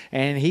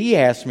 And he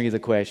asked me the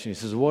question. He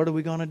says, what are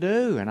we going to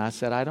do? And I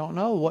said, I don't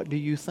know. What do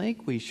you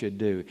think we should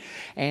do?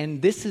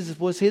 And this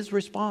was his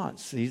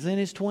response. He's in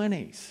his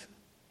 20s.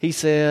 He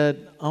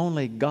said,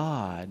 only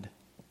God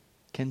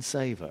can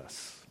save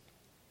us.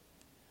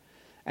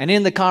 And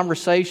in the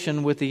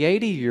conversation with the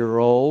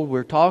 80-year-old,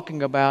 we're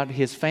talking about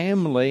his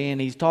family,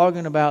 and he's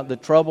talking about the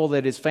trouble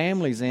that his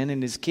family's in,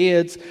 and his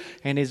kids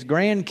and his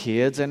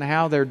grandkids, and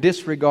how they're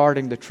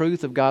disregarding the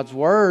truth of God's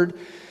Word.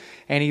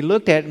 And he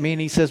looked at me and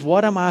he says,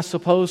 what am I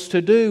supposed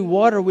to do?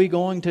 What are we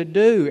going to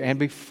do? And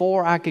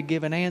before I could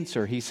give an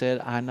answer, he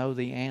said, I know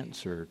the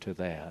answer to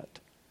that.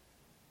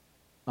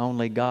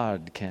 Only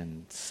God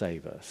can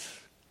save us.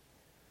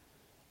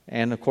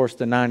 And of course,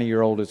 the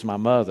 90-year-old is my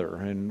mother.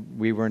 And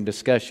we were in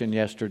discussion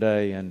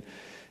yesterday, and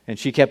And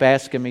she kept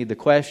asking me the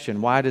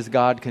question, why does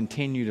God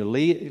continue to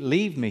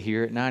leave me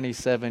here at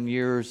 97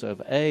 years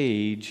of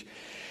age?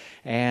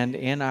 And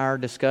in our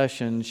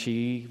discussion,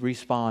 she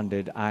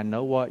responded, I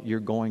know what you're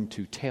going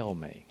to tell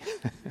me.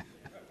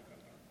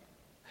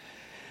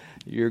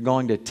 You're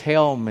going to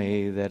tell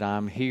me that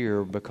I'm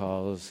here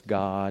because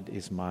God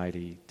is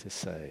mighty to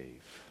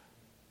save.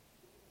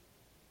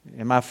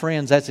 And my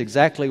friends, that's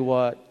exactly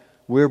what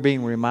we're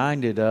being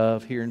reminded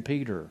of here in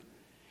Peter.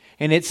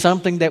 And it's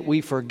something that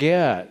we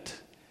forget.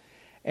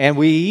 And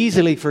we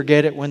easily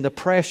forget it when the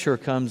pressure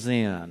comes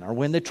in or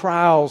when the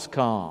trials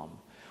come,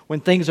 when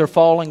things are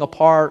falling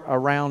apart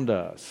around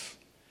us,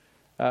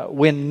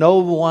 when no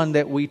one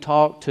that we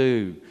talk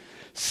to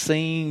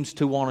seems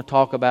to want to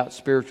talk about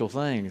spiritual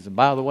things. And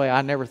by the way,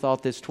 I never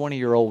thought this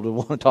 20-year-old would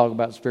want to talk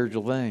about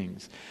spiritual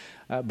things,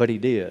 but he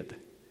did.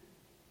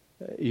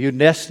 You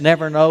just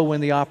never know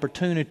when the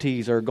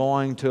opportunities are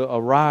going to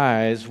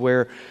arise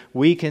where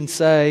we can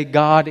say,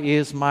 God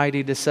is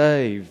mighty to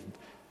save.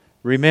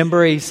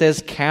 Remember, he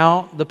says,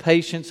 count the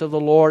patience of the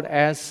Lord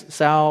as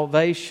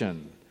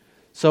salvation.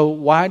 So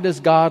why does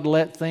God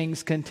let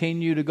things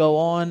continue to go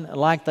on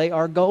like they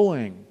are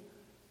going?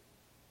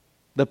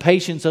 The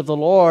patience of the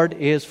Lord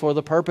is for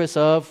the purpose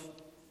of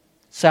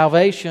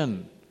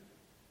salvation.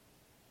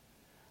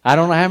 I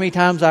don't know how many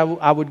times I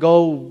would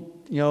go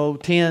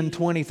 10,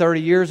 20,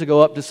 30 years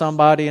ago up to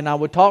somebody and I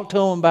would talk to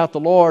them about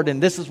the Lord,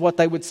 and this is what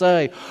they would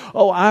say.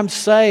 Oh, I'm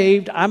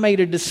saved. I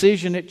made a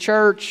decision at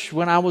church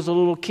when I was a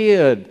little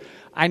kid.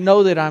 I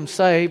know that I'm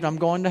saved. I'm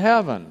going to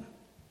heaven.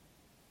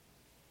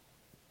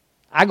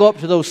 I go up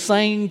to those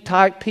same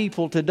type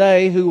people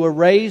today who were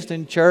raised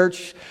in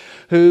church,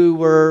 who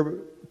were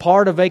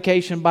part of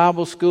Vacation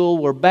Bible School,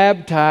 were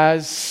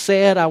baptized,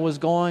 said I was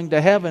going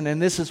to heaven,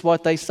 and this is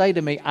what they say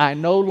to me: I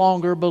no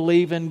longer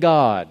believe in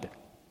God.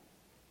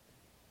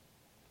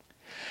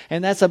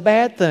 And that's a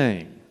bad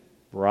thing,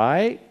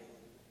 right?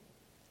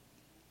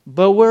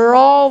 But we're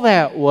all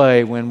that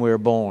way when we're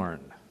born.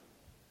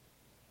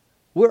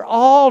 We're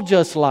all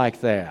just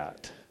like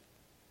that.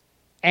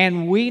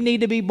 And we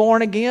need to be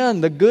born again.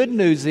 The good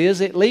news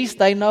is at least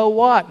they know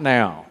what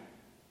now?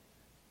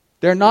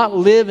 They're not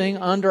living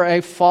under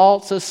a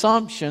false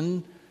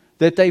assumption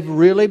that they've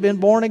really been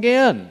born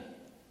again.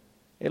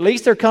 At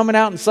least they're coming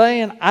out and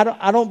saying,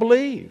 I don't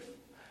believe.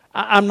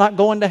 I'm not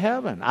going to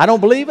heaven. I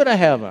don't believe in a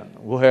heaven.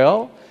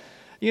 Well,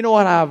 you know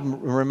what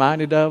I'm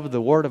reminded of?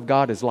 The Word of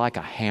God is like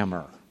a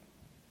hammer.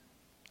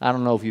 I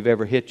don't know if you've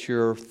ever hit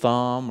your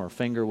thumb or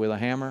finger with a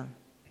hammer.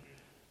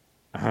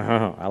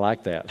 I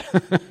like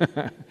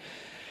that.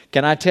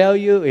 Can I tell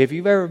you, if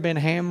you've ever been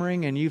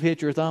hammering and you've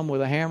hit your thumb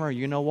with a hammer,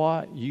 you know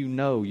what? You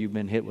know you've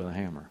been hit with a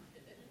hammer.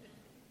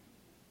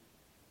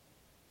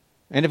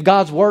 And if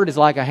God's Word is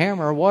like a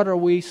hammer, what are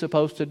we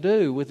supposed to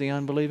do with the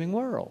unbelieving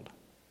world?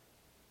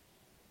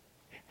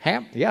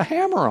 Hammer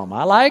them.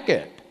 I like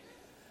it.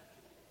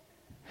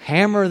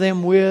 Hammer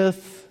them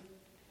with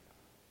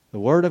the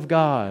Word of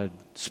God.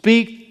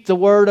 Speak the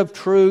word of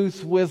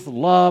truth with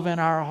love in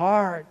our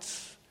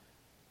hearts.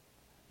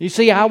 You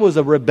see, I was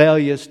a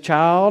rebellious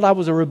child. I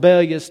was a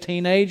rebellious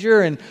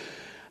teenager. And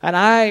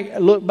I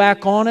look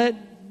back on it.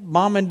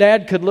 Mom and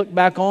Dad could look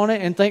back on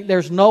it and think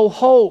there's no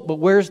hope. But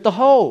where's the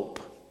hope?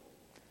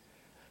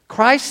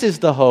 Christ is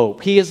the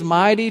hope. He is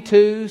mighty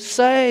to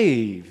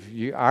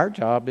save. Our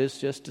job is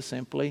just to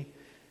simply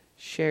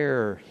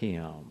share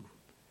Him.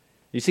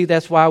 You see,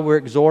 that's why we're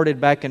exhorted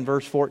back in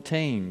verse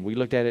 14. We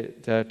looked at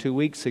it 2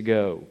 weeks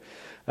ago.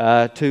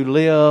 To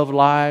live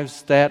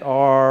lives that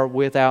are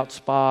without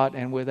spot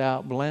and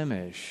without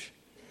blemish.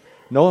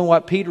 Knowing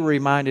what Peter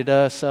reminded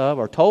us of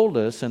or told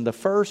us in the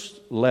first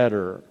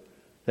letter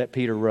that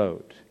Peter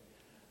wrote.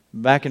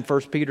 Back in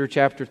 1 Peter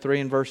chapter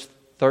 3 and verse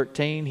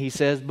 13, he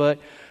says, but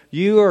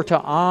you are to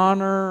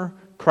honor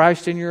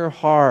Christ in your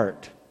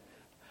heart.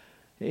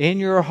 In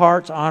your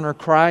hearts honor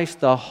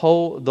Christ the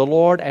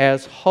Lord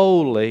as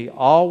holy,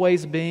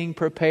 always being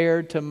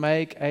prepared to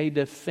make a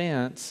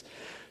defense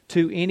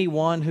to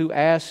anyone who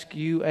asks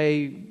you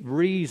a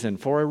reason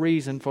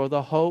for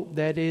the hope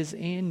that is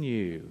in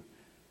you.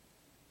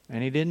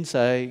 And he didn't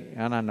say,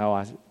 and I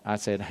know I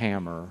said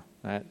hammer.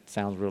 That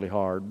sounds really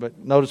hard. But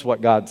notice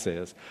what God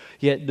says.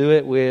 Yet do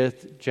it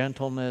with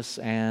gentleness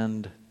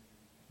and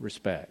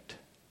respect.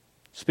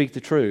 Speak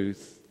the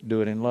truth.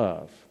 Do it in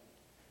love.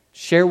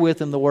 Share with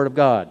them the Word of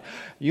God.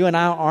 You and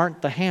I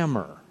aren't the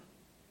hammer.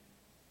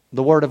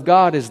 The Word of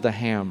God is the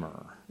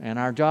hammer. And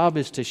our job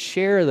is to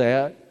share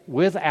that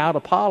without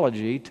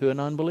apology to an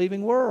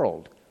unbelieving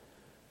world.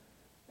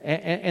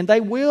 And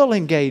they will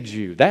engage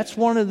you. That's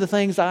one of the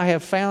things I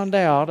have found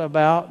out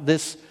about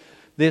this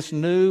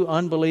new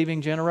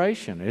unbelieving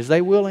generation, is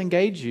they will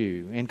engage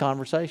you in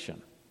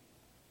conversation.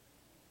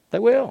 They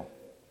will.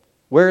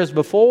 Whereas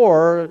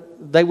before,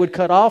 they would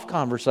cut off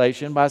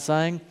conversation by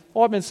saying,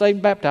 oh, I've been saved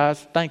and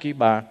baptized. Thank you,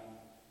 bye. And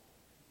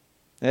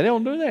they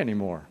don't do that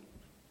anymore.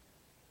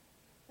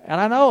 And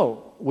I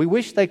know, we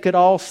wish they could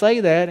all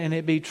say that and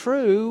it be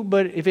true,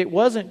 but if it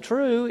wasn't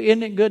true,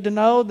 isn't it good to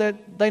know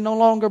that they no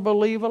longer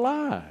believe a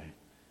lie?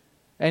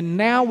 And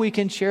now we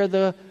can share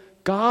the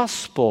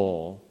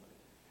gospel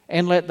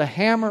and let the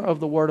hammer of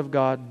the Word of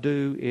God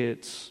do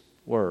its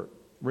work.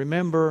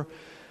 Remember,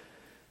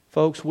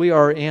 folks, we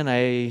are in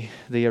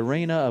the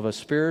arena of a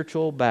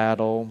spiritual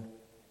battle,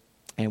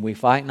 and we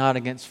fight not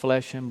against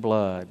flesh and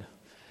blood.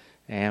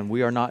 And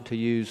we are not to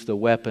use the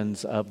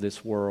weapons of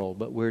this world,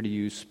 but we're to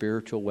use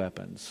spiritual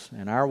weapons.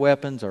 And our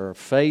weapons are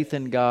faith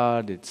in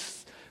God,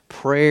 it's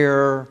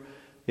prayer,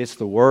 it's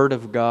the Word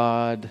of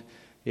God,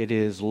 it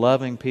is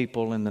loving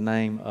people in the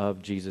name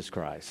of Jesus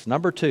Christ.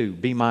 Number 2,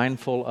 be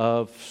mindful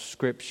of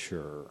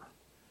Scripture.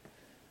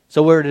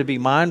 So we're to be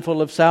mindful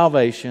of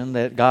salvation,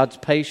 that God's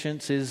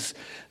patience is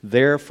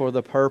there for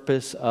the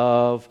purpose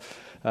of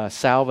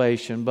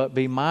salvation, but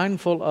be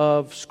mindful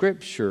of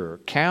Scripture.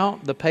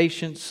 Count the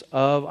patience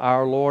of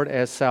our Lord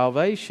as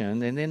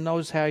salvation, and then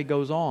notice how he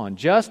goes on.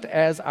 Just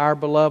as our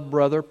beloved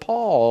brother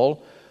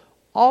Paul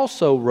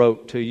also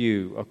wrote to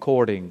you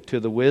according to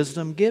the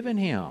wisdom given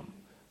him.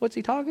 What's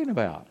he talking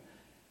about?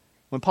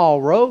 When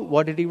Paul wrote,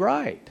 what did he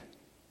write?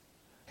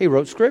 He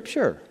wrote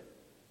Scripture.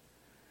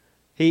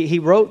 He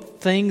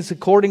wrote things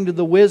according to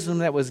the wisdom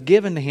that was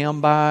given to him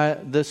by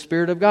the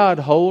Spirit of God.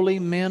 Holy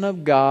men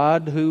of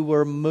God who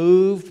were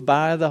moved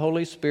by the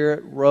Holy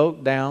Spirit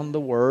wrote down the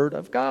Word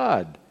of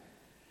God.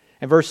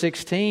 In verse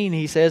 16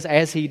 he says,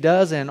 as he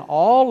does in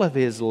all of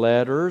his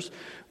letters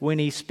when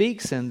he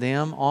speaks in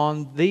them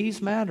on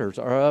these matters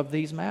or of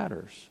these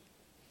matters.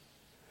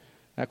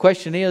 Now, the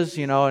question is,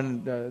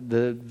 and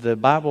the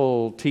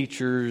Bible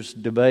teachers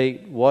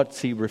debate what's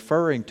he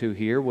referring to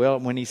here. Well,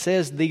 when he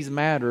says these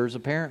matters,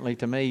 apparently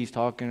to me he's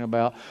talking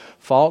about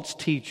false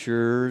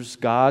teachers,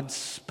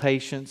 God's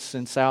patience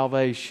and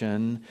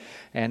salvation,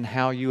 and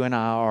how you and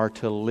I are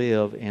to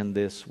live in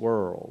this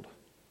world.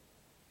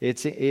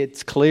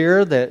 It's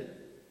clear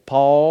that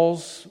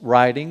Paul's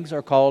writings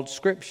are called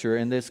Scripture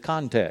in this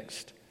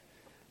context.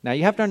 Now,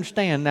 you have to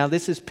understand,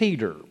 this is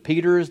Peter.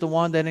 Peter is the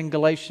one that in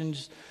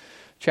Galatians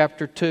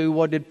Chapter 2,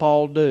 what did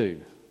Paul do?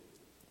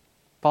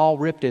 Paul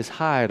ripped his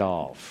hide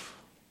off.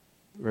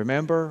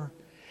 Remember?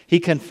 He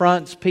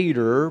confronts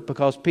Peter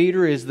because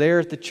Peter is there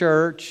at the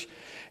church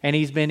and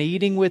he's been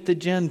eating with the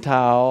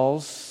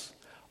Gentiles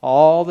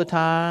all the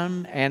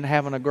time and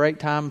having a great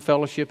time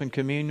fellowship and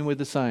communion with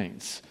the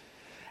saints.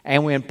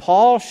 And when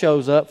Paul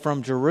shows up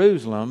from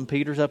Jerusalem,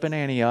 Peter's up in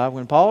Antioch,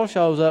 when Paul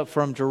shows up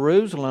from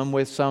Jerusalem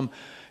with some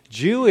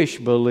Jewish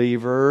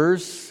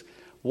believers,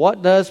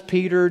 what does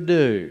Peter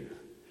do?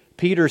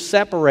 Peter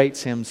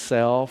separates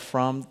himself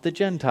from the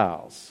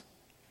Gentiles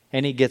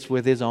and he gets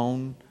with his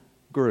own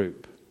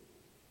group.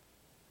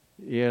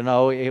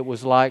 It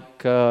was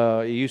like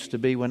it used to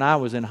be when I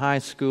was in high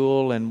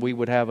school and we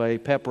would have a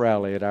pep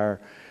rally at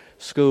our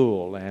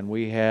school, and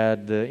we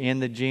had in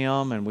the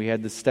gym and we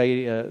had the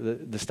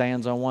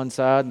stands on one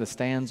side and the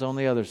stands on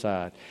the other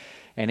side.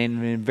 And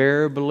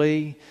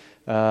invariably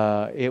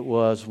it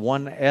was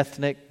one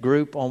ethnic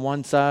group on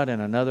one side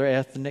and another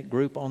ethnic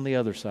group on the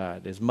other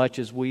side. As much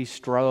as we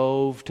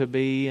strove to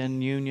be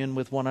in union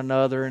with one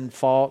another and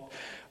fought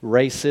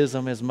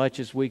racism as much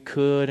as we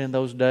could in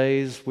those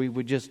days, we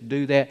would just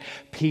do that.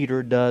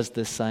 Peter does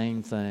the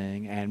same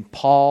thing. And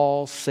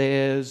Paul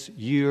says,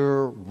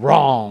 you're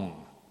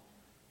wrong.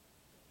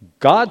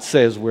 God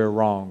says we're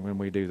wrong when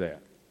we do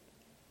that.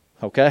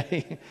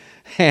 Okay?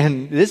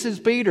 And this is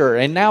Peter.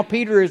 And now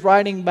Peter is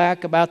writing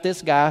back about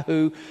this guy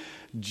who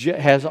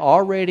has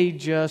already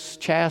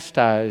just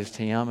chastised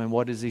him. And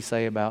what does he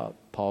say about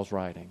Paul's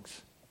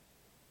writings?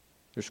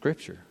 They're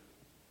Scripture.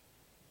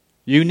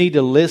 You need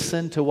to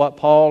listen to what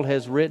Paul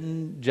has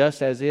written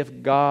just as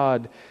if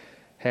God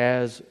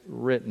has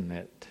written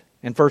it.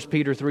 In 1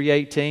 Peter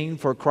 3:18,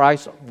 for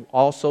Christ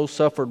also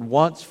suffered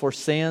once for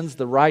sins,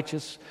 the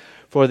righteous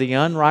for the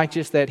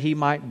unrighteous, that he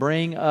might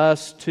bring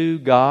us to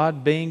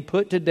God, being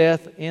put to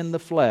death in the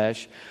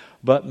flesh,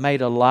 but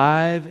made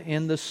alive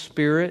in the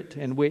Spirit,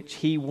 in which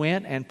he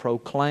went and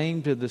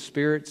proclaimed to the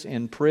spirits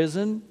in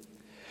prison,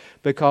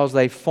 because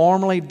they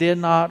formerly did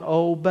not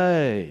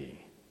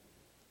obey.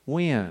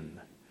 When?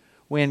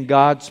 When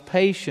God's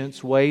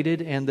patience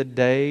waited in the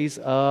days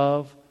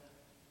of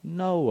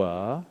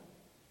Noah,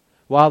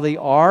 while the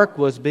ark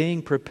was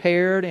being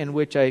prepared, in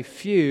which a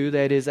few,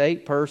 that is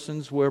 8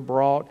 persons, were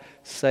brought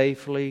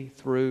safely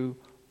through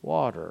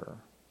water.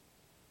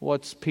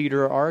 What's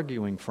Peter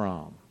arguing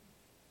from?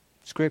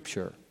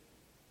 Scripture.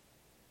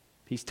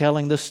 He's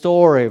telling the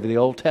story of the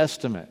Old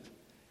Testament.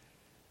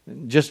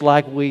 Just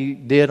like we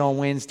did on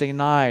Wednesday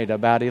night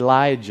about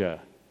Elijah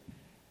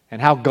and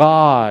how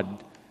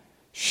God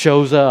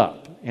shows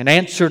up in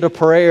answer to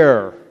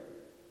prayer.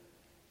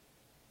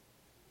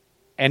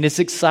 And it's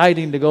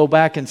exciting to go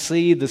back and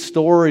see the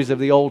stories of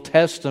the Old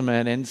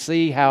Testament and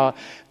see how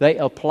they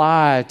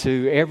apply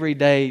to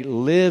everyday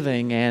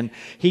living. And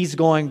he's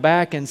going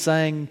back and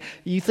saying,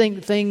 you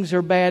think things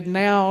are bad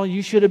now?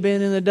 You should have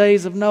been in the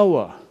days of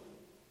Noah.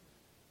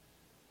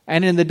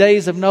 And in the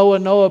days of Noah,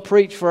 Noah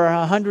preached for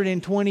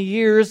 120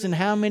 years, and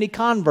how many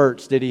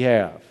converts did he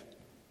have?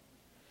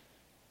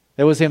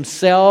 There was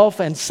himself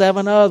and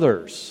 7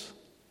 others.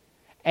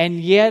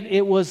 And yet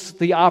it was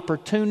the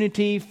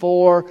opportunity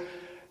for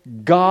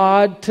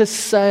God to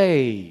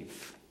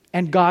save.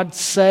 And God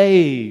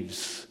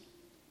saves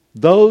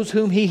those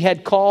whom He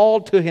had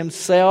called to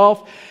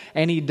Himself.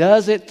 And He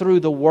does it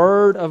through the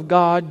Word of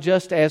God,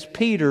 just as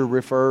Peter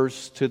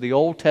refers to the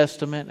Old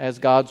Testament as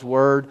God's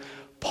Word,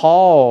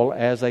 Paul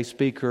as a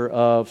speaker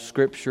of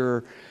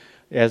Scripture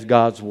as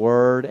God's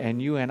Word.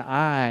 And you and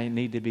I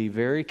need to be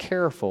very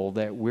careful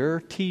that we're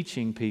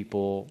teaching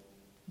people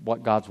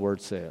what God's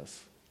Word says.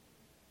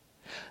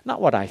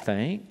 Not what I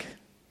think,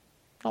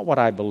 not what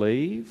I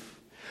believe.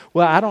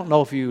 Well, I don't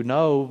know if you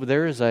know, but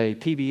there is a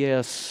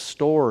PBS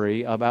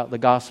story about the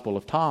Gospel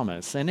of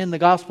Thomas. And in the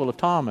Gospel of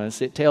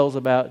Thomas, it tells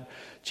about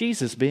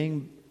Jesus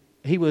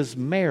he was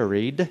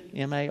married,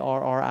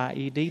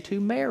 M-A-R-R-I-E-D, to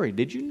Mary.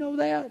 Did you know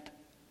that?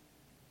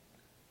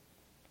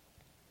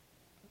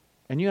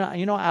 And you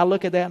know, I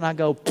look at that and I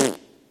go,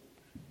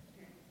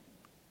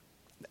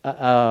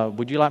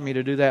 would you like me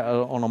to do that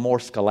on a more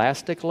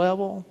scholastic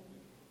level?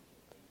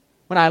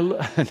 When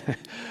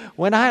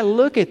I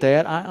look at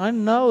that, I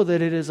know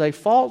that it is a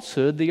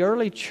falsehood. The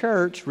early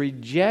church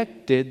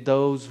rejected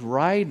those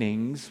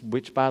writings,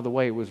 which, by the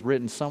way, it was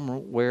written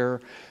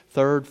somewhere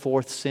 3rd,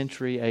 4th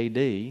century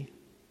A.D.,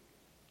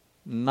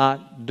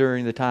 not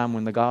during the time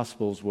when the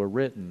Gospels were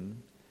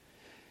written.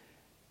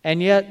 And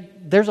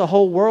yet, there's a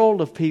whole world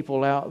of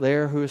people out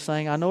there who are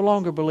saying, I no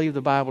longer believe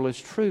the Bible is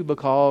true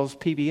because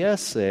PBS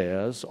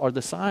says, or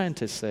the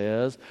scientist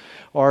says,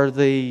 or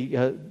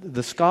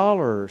the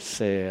scholar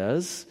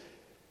says,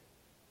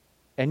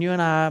 and you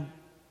and I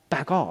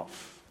back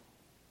off.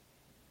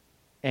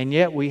 And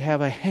yet we have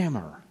a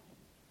hammer.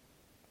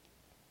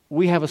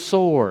 We have a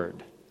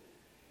sword.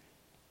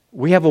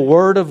 We have a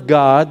Word of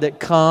God that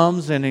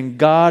comes, and in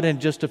God, in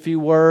just a few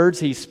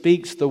words, He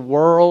speaks the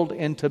world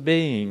into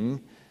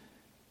being.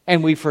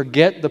 And we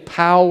forget the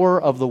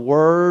power of the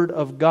Word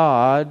of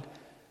God,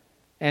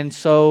 and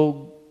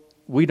so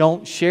we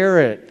don't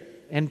share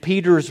it. And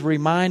Peter's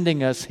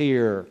reminding us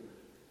here,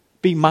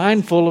 be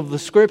mindful of the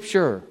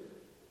Scripture.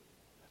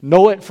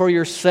 Know it for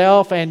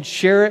yourself and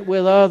share it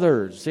with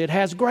others. It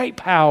has great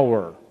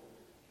power.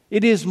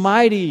 It is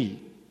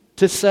mighty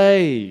to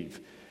save.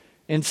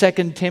 In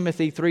 2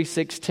 Timothy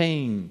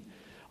 3:16,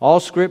 all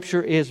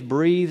Scripture is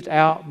breathed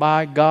out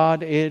by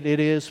God. It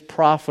is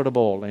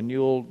profitable. And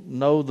you'll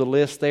know the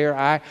list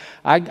there.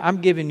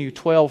 I'm giving you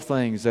 12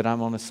 things that I'm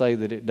going to say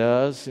that it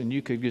does. And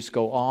you could just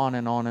go on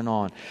and on and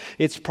on.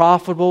 It's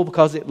profitable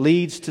because it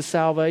leads to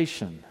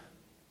salvation.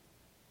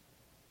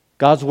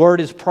 God's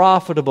Word is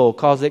profitable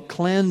because it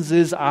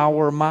cleanses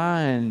our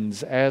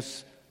minds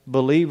as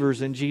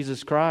believers in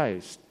Jesus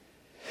Christ.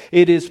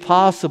 It is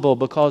possible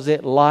because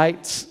it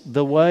lights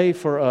the way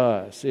for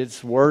us.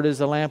 Its Word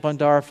is a lamp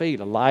unto our feet,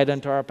 a light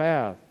unto our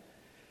path.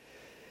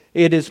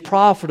 It is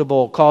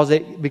profitable because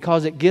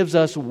it gives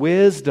us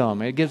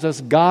wisdom. It gives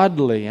us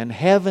godly and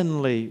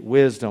heavenly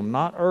wisdom,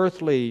 not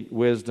earthly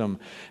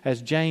wisdom,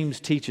 as James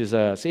teaches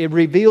us. It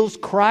reveals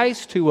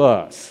Christ to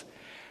us.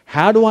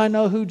 How do I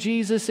know who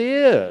Jesus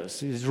is?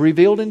 He's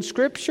revealed in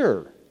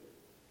Scripture.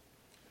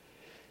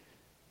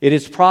 It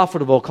is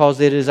profitable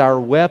because it is our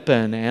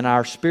weapon and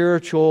our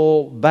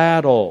spiritual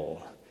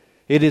battle.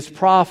 It is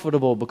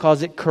profitable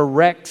because it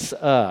corrects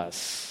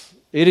us.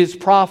 It is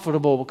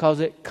profitable because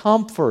it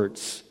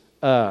comforts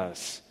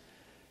us.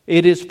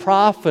 It is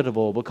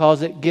profitable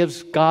because it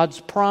gives God's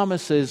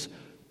promises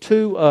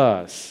to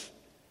us.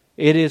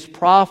 It is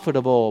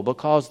profitable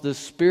because the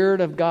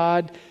Spirit of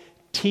God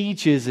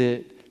teaches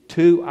it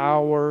to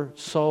our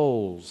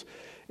souls.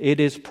 It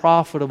is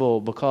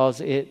profitable because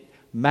it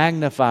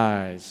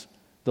magnifies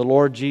the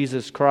Lord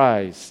Jesus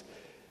Christ.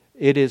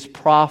 It is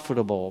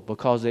profitable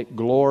because it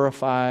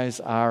glorifies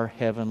our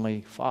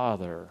Heavenly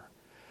Father.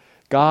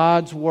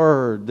 God's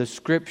Word, the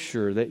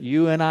Scripture that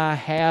you and I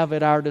have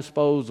at our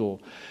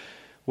disposal,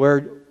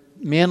 where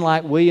men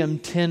like William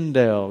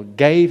Tyndale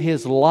gave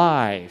his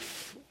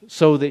life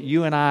so that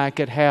you and I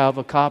could have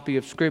a copy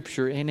of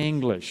Scripture in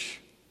English.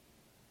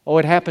 Oh,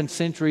 it happened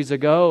centuries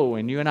ago,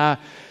 and you and I,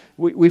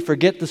 we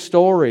forget the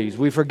stories.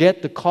 We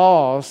forget the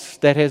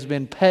cost that has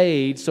been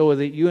paid so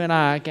that you and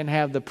I can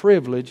have the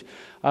privilege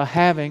of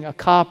having a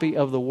copy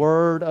of the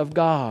Word of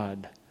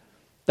God.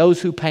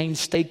 Those who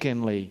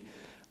painstakingly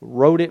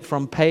wrote it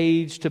from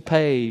page to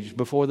page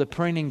before the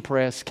printing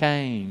press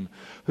came,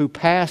 who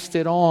passed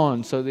it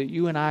on so that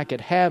you and I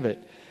could have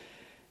it,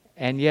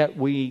 and yet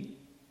we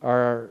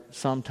are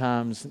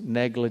sometimes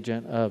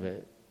negligent of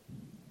it.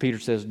 Peter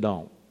says,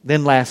 don't.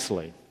 Then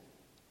lastly,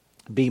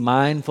 be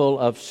mindful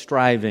of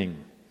striving.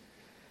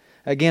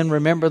 Again,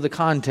 remember the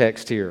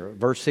context here.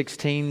 Verse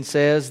 16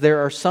 says, there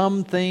are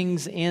some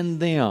things in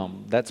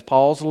them, that's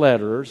Paul's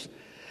letters,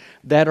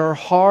 that are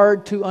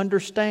hard to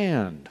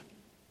understand.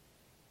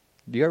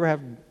 Do you ever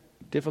have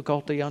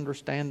difficulty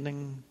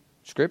understanding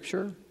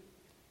Scripture?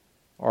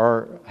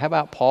 Or how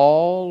about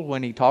Paul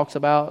when he talks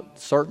about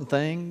certain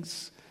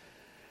things?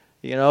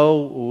 You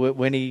know,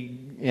 when he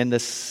in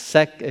 1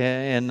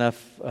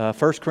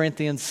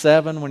 Corinthians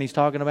 7, when he's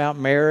talking about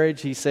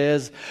marriage, he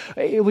says,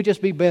 it would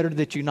just be better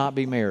that you not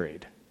be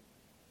married.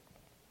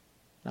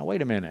 Now,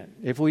 wait a minute.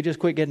 If we just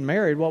quit getting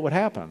married, what would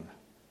happen?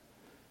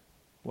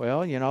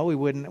 Well, we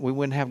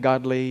wouldn't have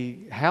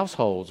godly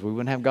households. We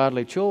wouldn't have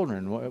godly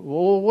children.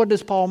 Well, what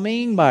does Paul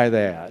mean by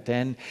that?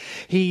 And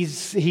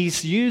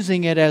he's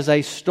using it as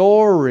a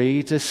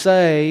story to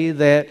say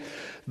that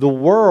the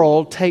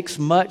world takes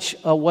much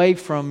away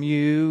from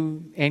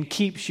you and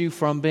keeps you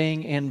from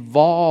being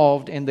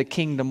involved in the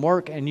kingdom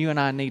work, and you and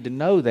I need to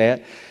know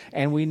that.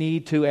 And we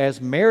need to, as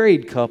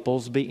married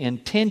couples, be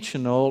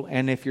intentional,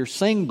 and if you're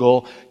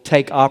single,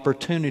 take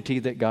opportunity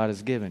that God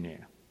has given you.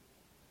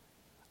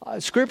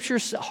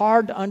 Scripture's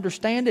hard to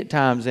understand at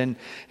times, and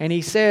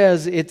he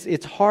says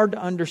it's hard to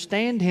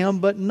understand Him,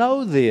 but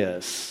know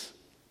this.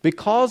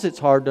 Because it's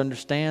hard to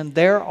understand,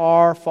 there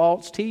are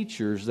false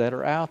teachers that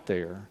are out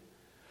there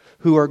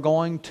who are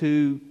going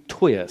to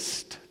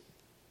twist.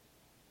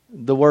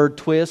 The word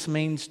twist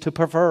means to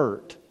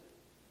pervert,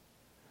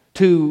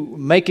 to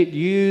make it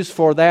used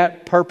for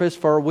that purpose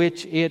for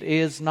which it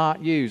is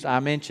not used. I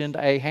mentioned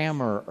a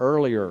hammer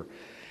earlier.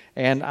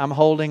 And I'm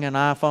holding an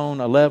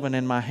iPhone 11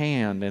 in my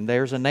hand, and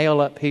there's a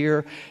nail up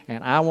here,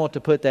 and I want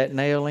to put that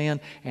nail in,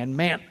 and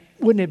man,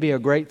 wouldn't it be a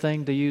great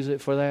thing to use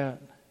it for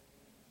that?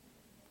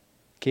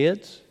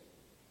 Kids?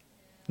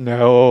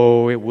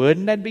 No, it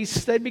wouldn't.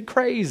 That'd be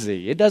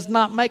crazy. It does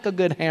not make a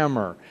good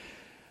hammer.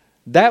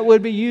 That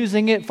would be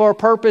using it for a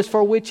purpose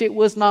for which it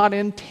was not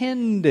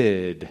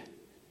intended.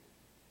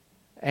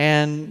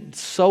 And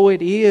so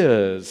it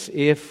is.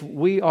 If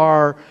we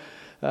are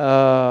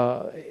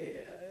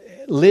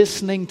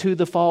listening to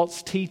the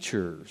false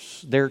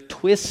teachers, they're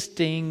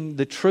twisting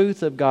the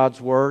truth of God's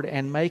Word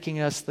and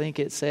making us think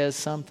it says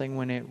something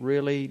when it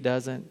really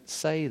doesn't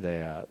say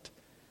that.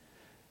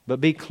 But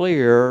be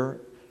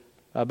clear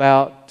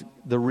about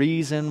the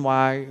reason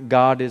why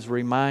God is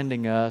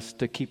reminding us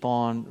to keep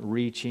on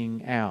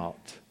reaching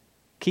out.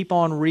 Keep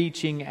on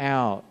reaching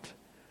out.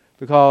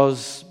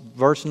 Because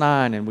verse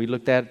 9, and we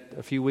looked at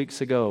a few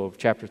weeks ago of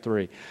chapter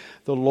 3,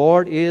 the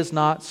Lord is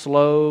not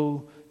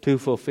slow to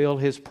fulfill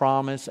His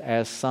promise,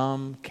 as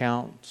some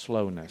count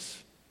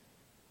slowness,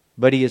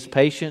 but He is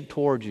patient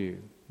toward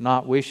you,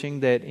 not wishing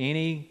that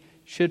any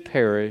should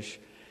perish,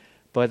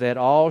 but that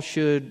all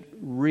should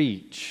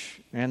reach.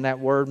 And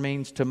that word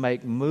means to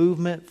make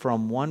movement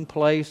from one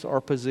place or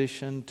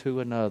position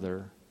to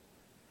another.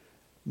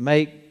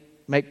 Make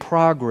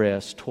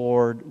progress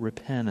toward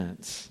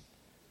repentance.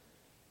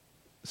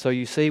 So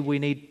you see, we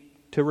need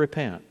to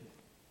repent.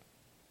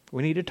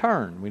 We need to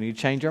turn. We need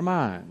to change our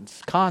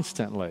minds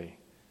constantly,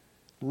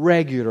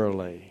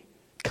 regularly,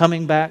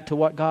 coming back to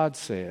what God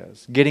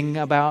says, getting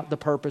about the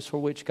purpose for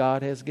which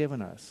God has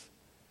given us.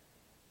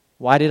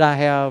 Why did I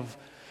have...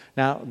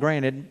 Now,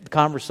 granted, the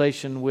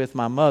conversation with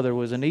my mother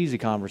was an easy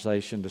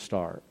conversation to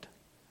start.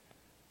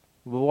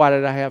 But why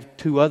did I have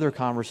 2 other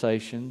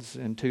conversations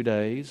in 2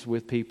 days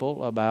with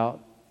people about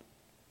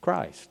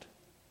Christ?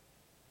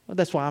 Well,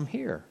 that's why I'm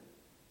here.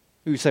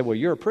 You say, well,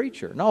 you're a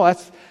preacher. No,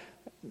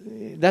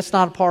 that's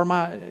not a part of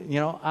my...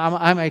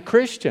 I'm a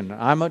Christian.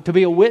 I'm to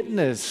be a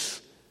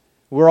witness.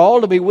 We're all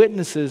to be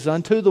witnesses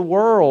unto the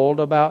world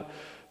about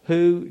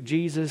who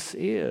Jesus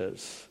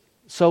is.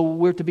 So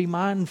we're to be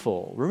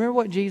mindful. Remember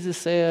what Jesus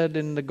said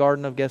in the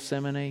Garden of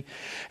Gethsemane?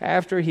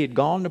 After He had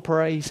gone to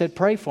pray, He said,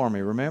 pray for me,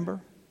 remember?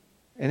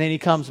 And then He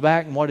comes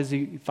back, and what does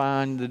He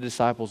find the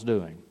disciples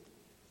doing?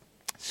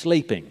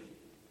 Sleeping.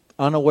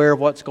 Unaware of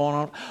what's going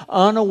on.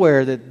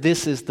 Unaware that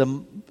this is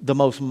the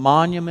most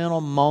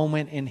monumental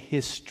moment in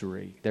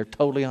history. They're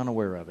totally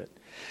unaware of it.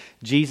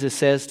 Jesus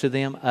says to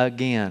them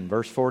again,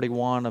 verse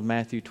 41 of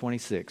Matthew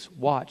 26,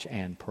 watch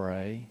and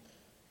pray.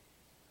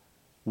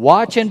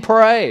 Watch and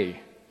pray.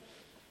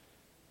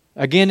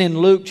 Again in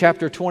Luke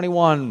chapter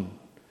 21,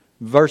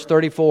 verse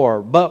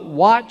 34, but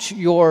watch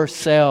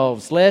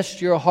yourselves,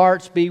 lest your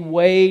hearts be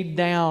weighed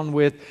down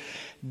with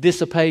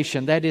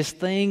dissipation. That is,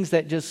 things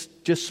that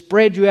just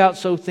spread you out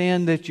so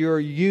thin that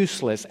you're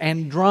useless,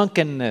 and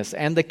drunkenness,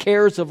 and the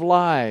cares of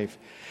life.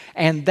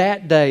 And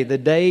that day, the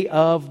day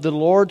of the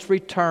Lord's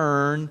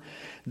return,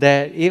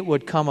 that it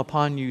would come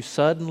upon you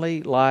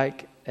suddenly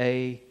like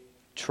a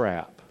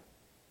trap.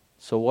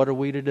 So what are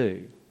we to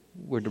do?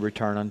 We're to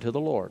return unto the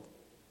Lord.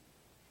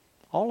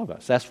 All of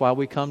us. That's why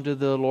we come to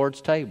the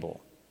Lord's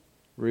table.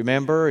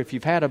 Remember, if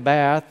you've had a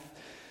bath,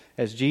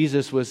 as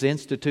Jesus was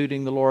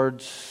instituting the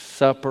Lord's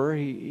Supper,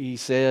 he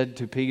said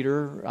to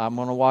Peter, I'm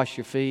going to wash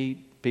your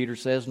feet. Peter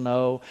says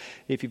no.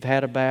 If you've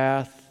had a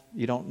bath,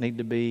 you don't need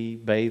to be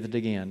bathed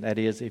again. That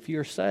is, if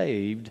you're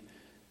saved,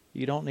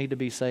 you don't need to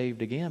be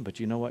saved again.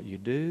 But you know what you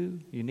do?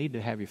 You need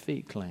to have your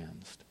feet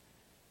cleansed.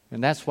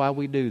 And that's why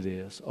we do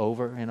this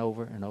over and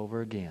over and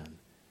over again.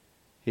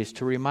 Is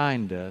to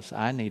remind us,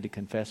 I need to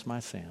confess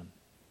my sin.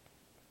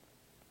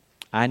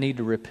 I need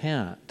to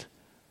repent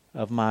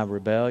of my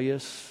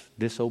rebellious,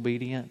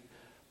 disobedient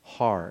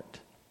heart.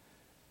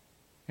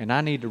 And I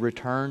need to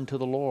return to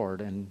the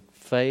Lord in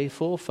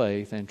full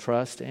faith and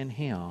trust in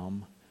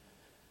Him.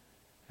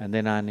 And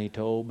then I need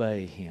to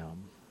obey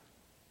Him.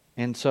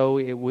 And so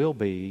it will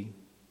be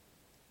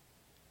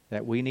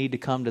that we need to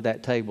come to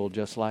that table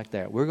just like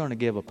that. We're going to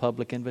give a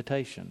public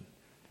invitation.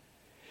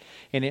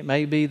 And it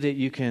may be that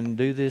you can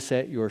do this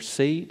at your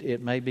seat.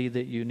 It may be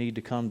that you need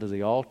to come to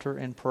the altar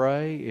and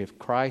pray. If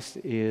Christ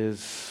has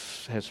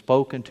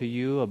spoken to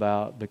you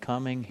about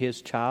becoming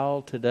His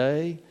child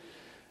today,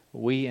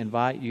 we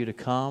invite you to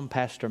come.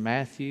 Pastor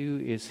Matthew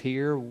is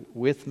here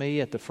with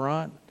me at the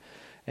front,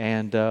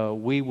 and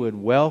we would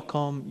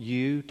welcome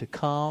you to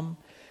come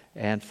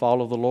and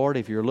follow the Lord.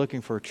 If you're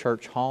looking for a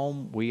church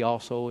home, we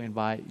also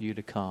invite you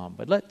to come.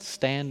 But let's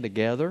stand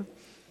together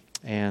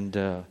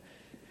and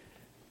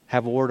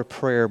have a word of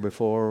prayer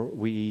before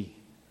we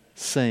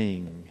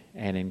sing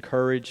and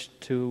encourage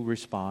to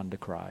respond to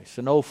Christ.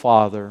 And oh,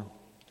 Father,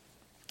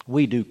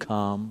 we do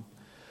come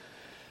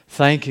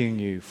thanking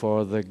you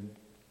for the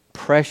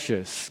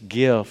precious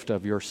gift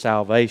of your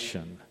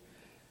salvation,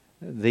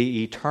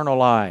 the eternal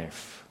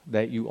life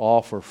that you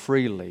offer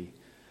freely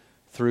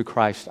through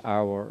Christ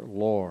our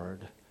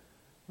Lord.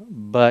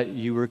 But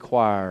you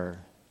require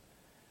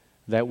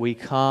that we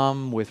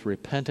come with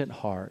repentant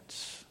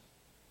hearts.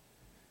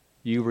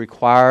 You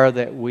require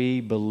that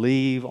we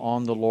believe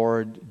on the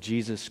Lord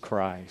Jesus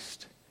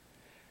Christ,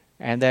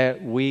 and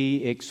that we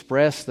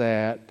express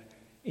that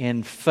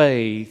in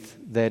faith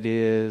that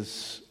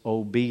is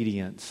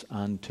obedience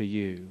unto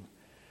you.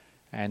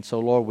 And so,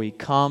 Lord, we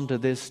come to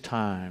this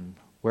time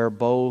where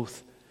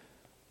both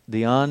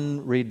the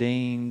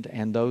unredeemed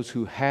and those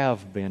who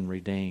have been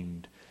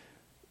redeemed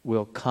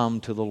will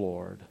come to the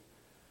Lord,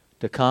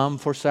 to come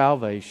for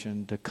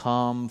salvation, to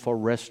come for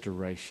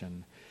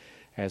restoration,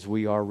 as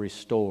we are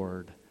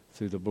restored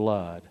through the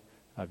blood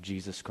of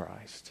Jesus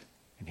Christ.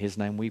 In His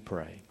name we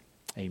pray.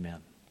 Amen.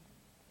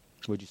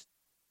 Would you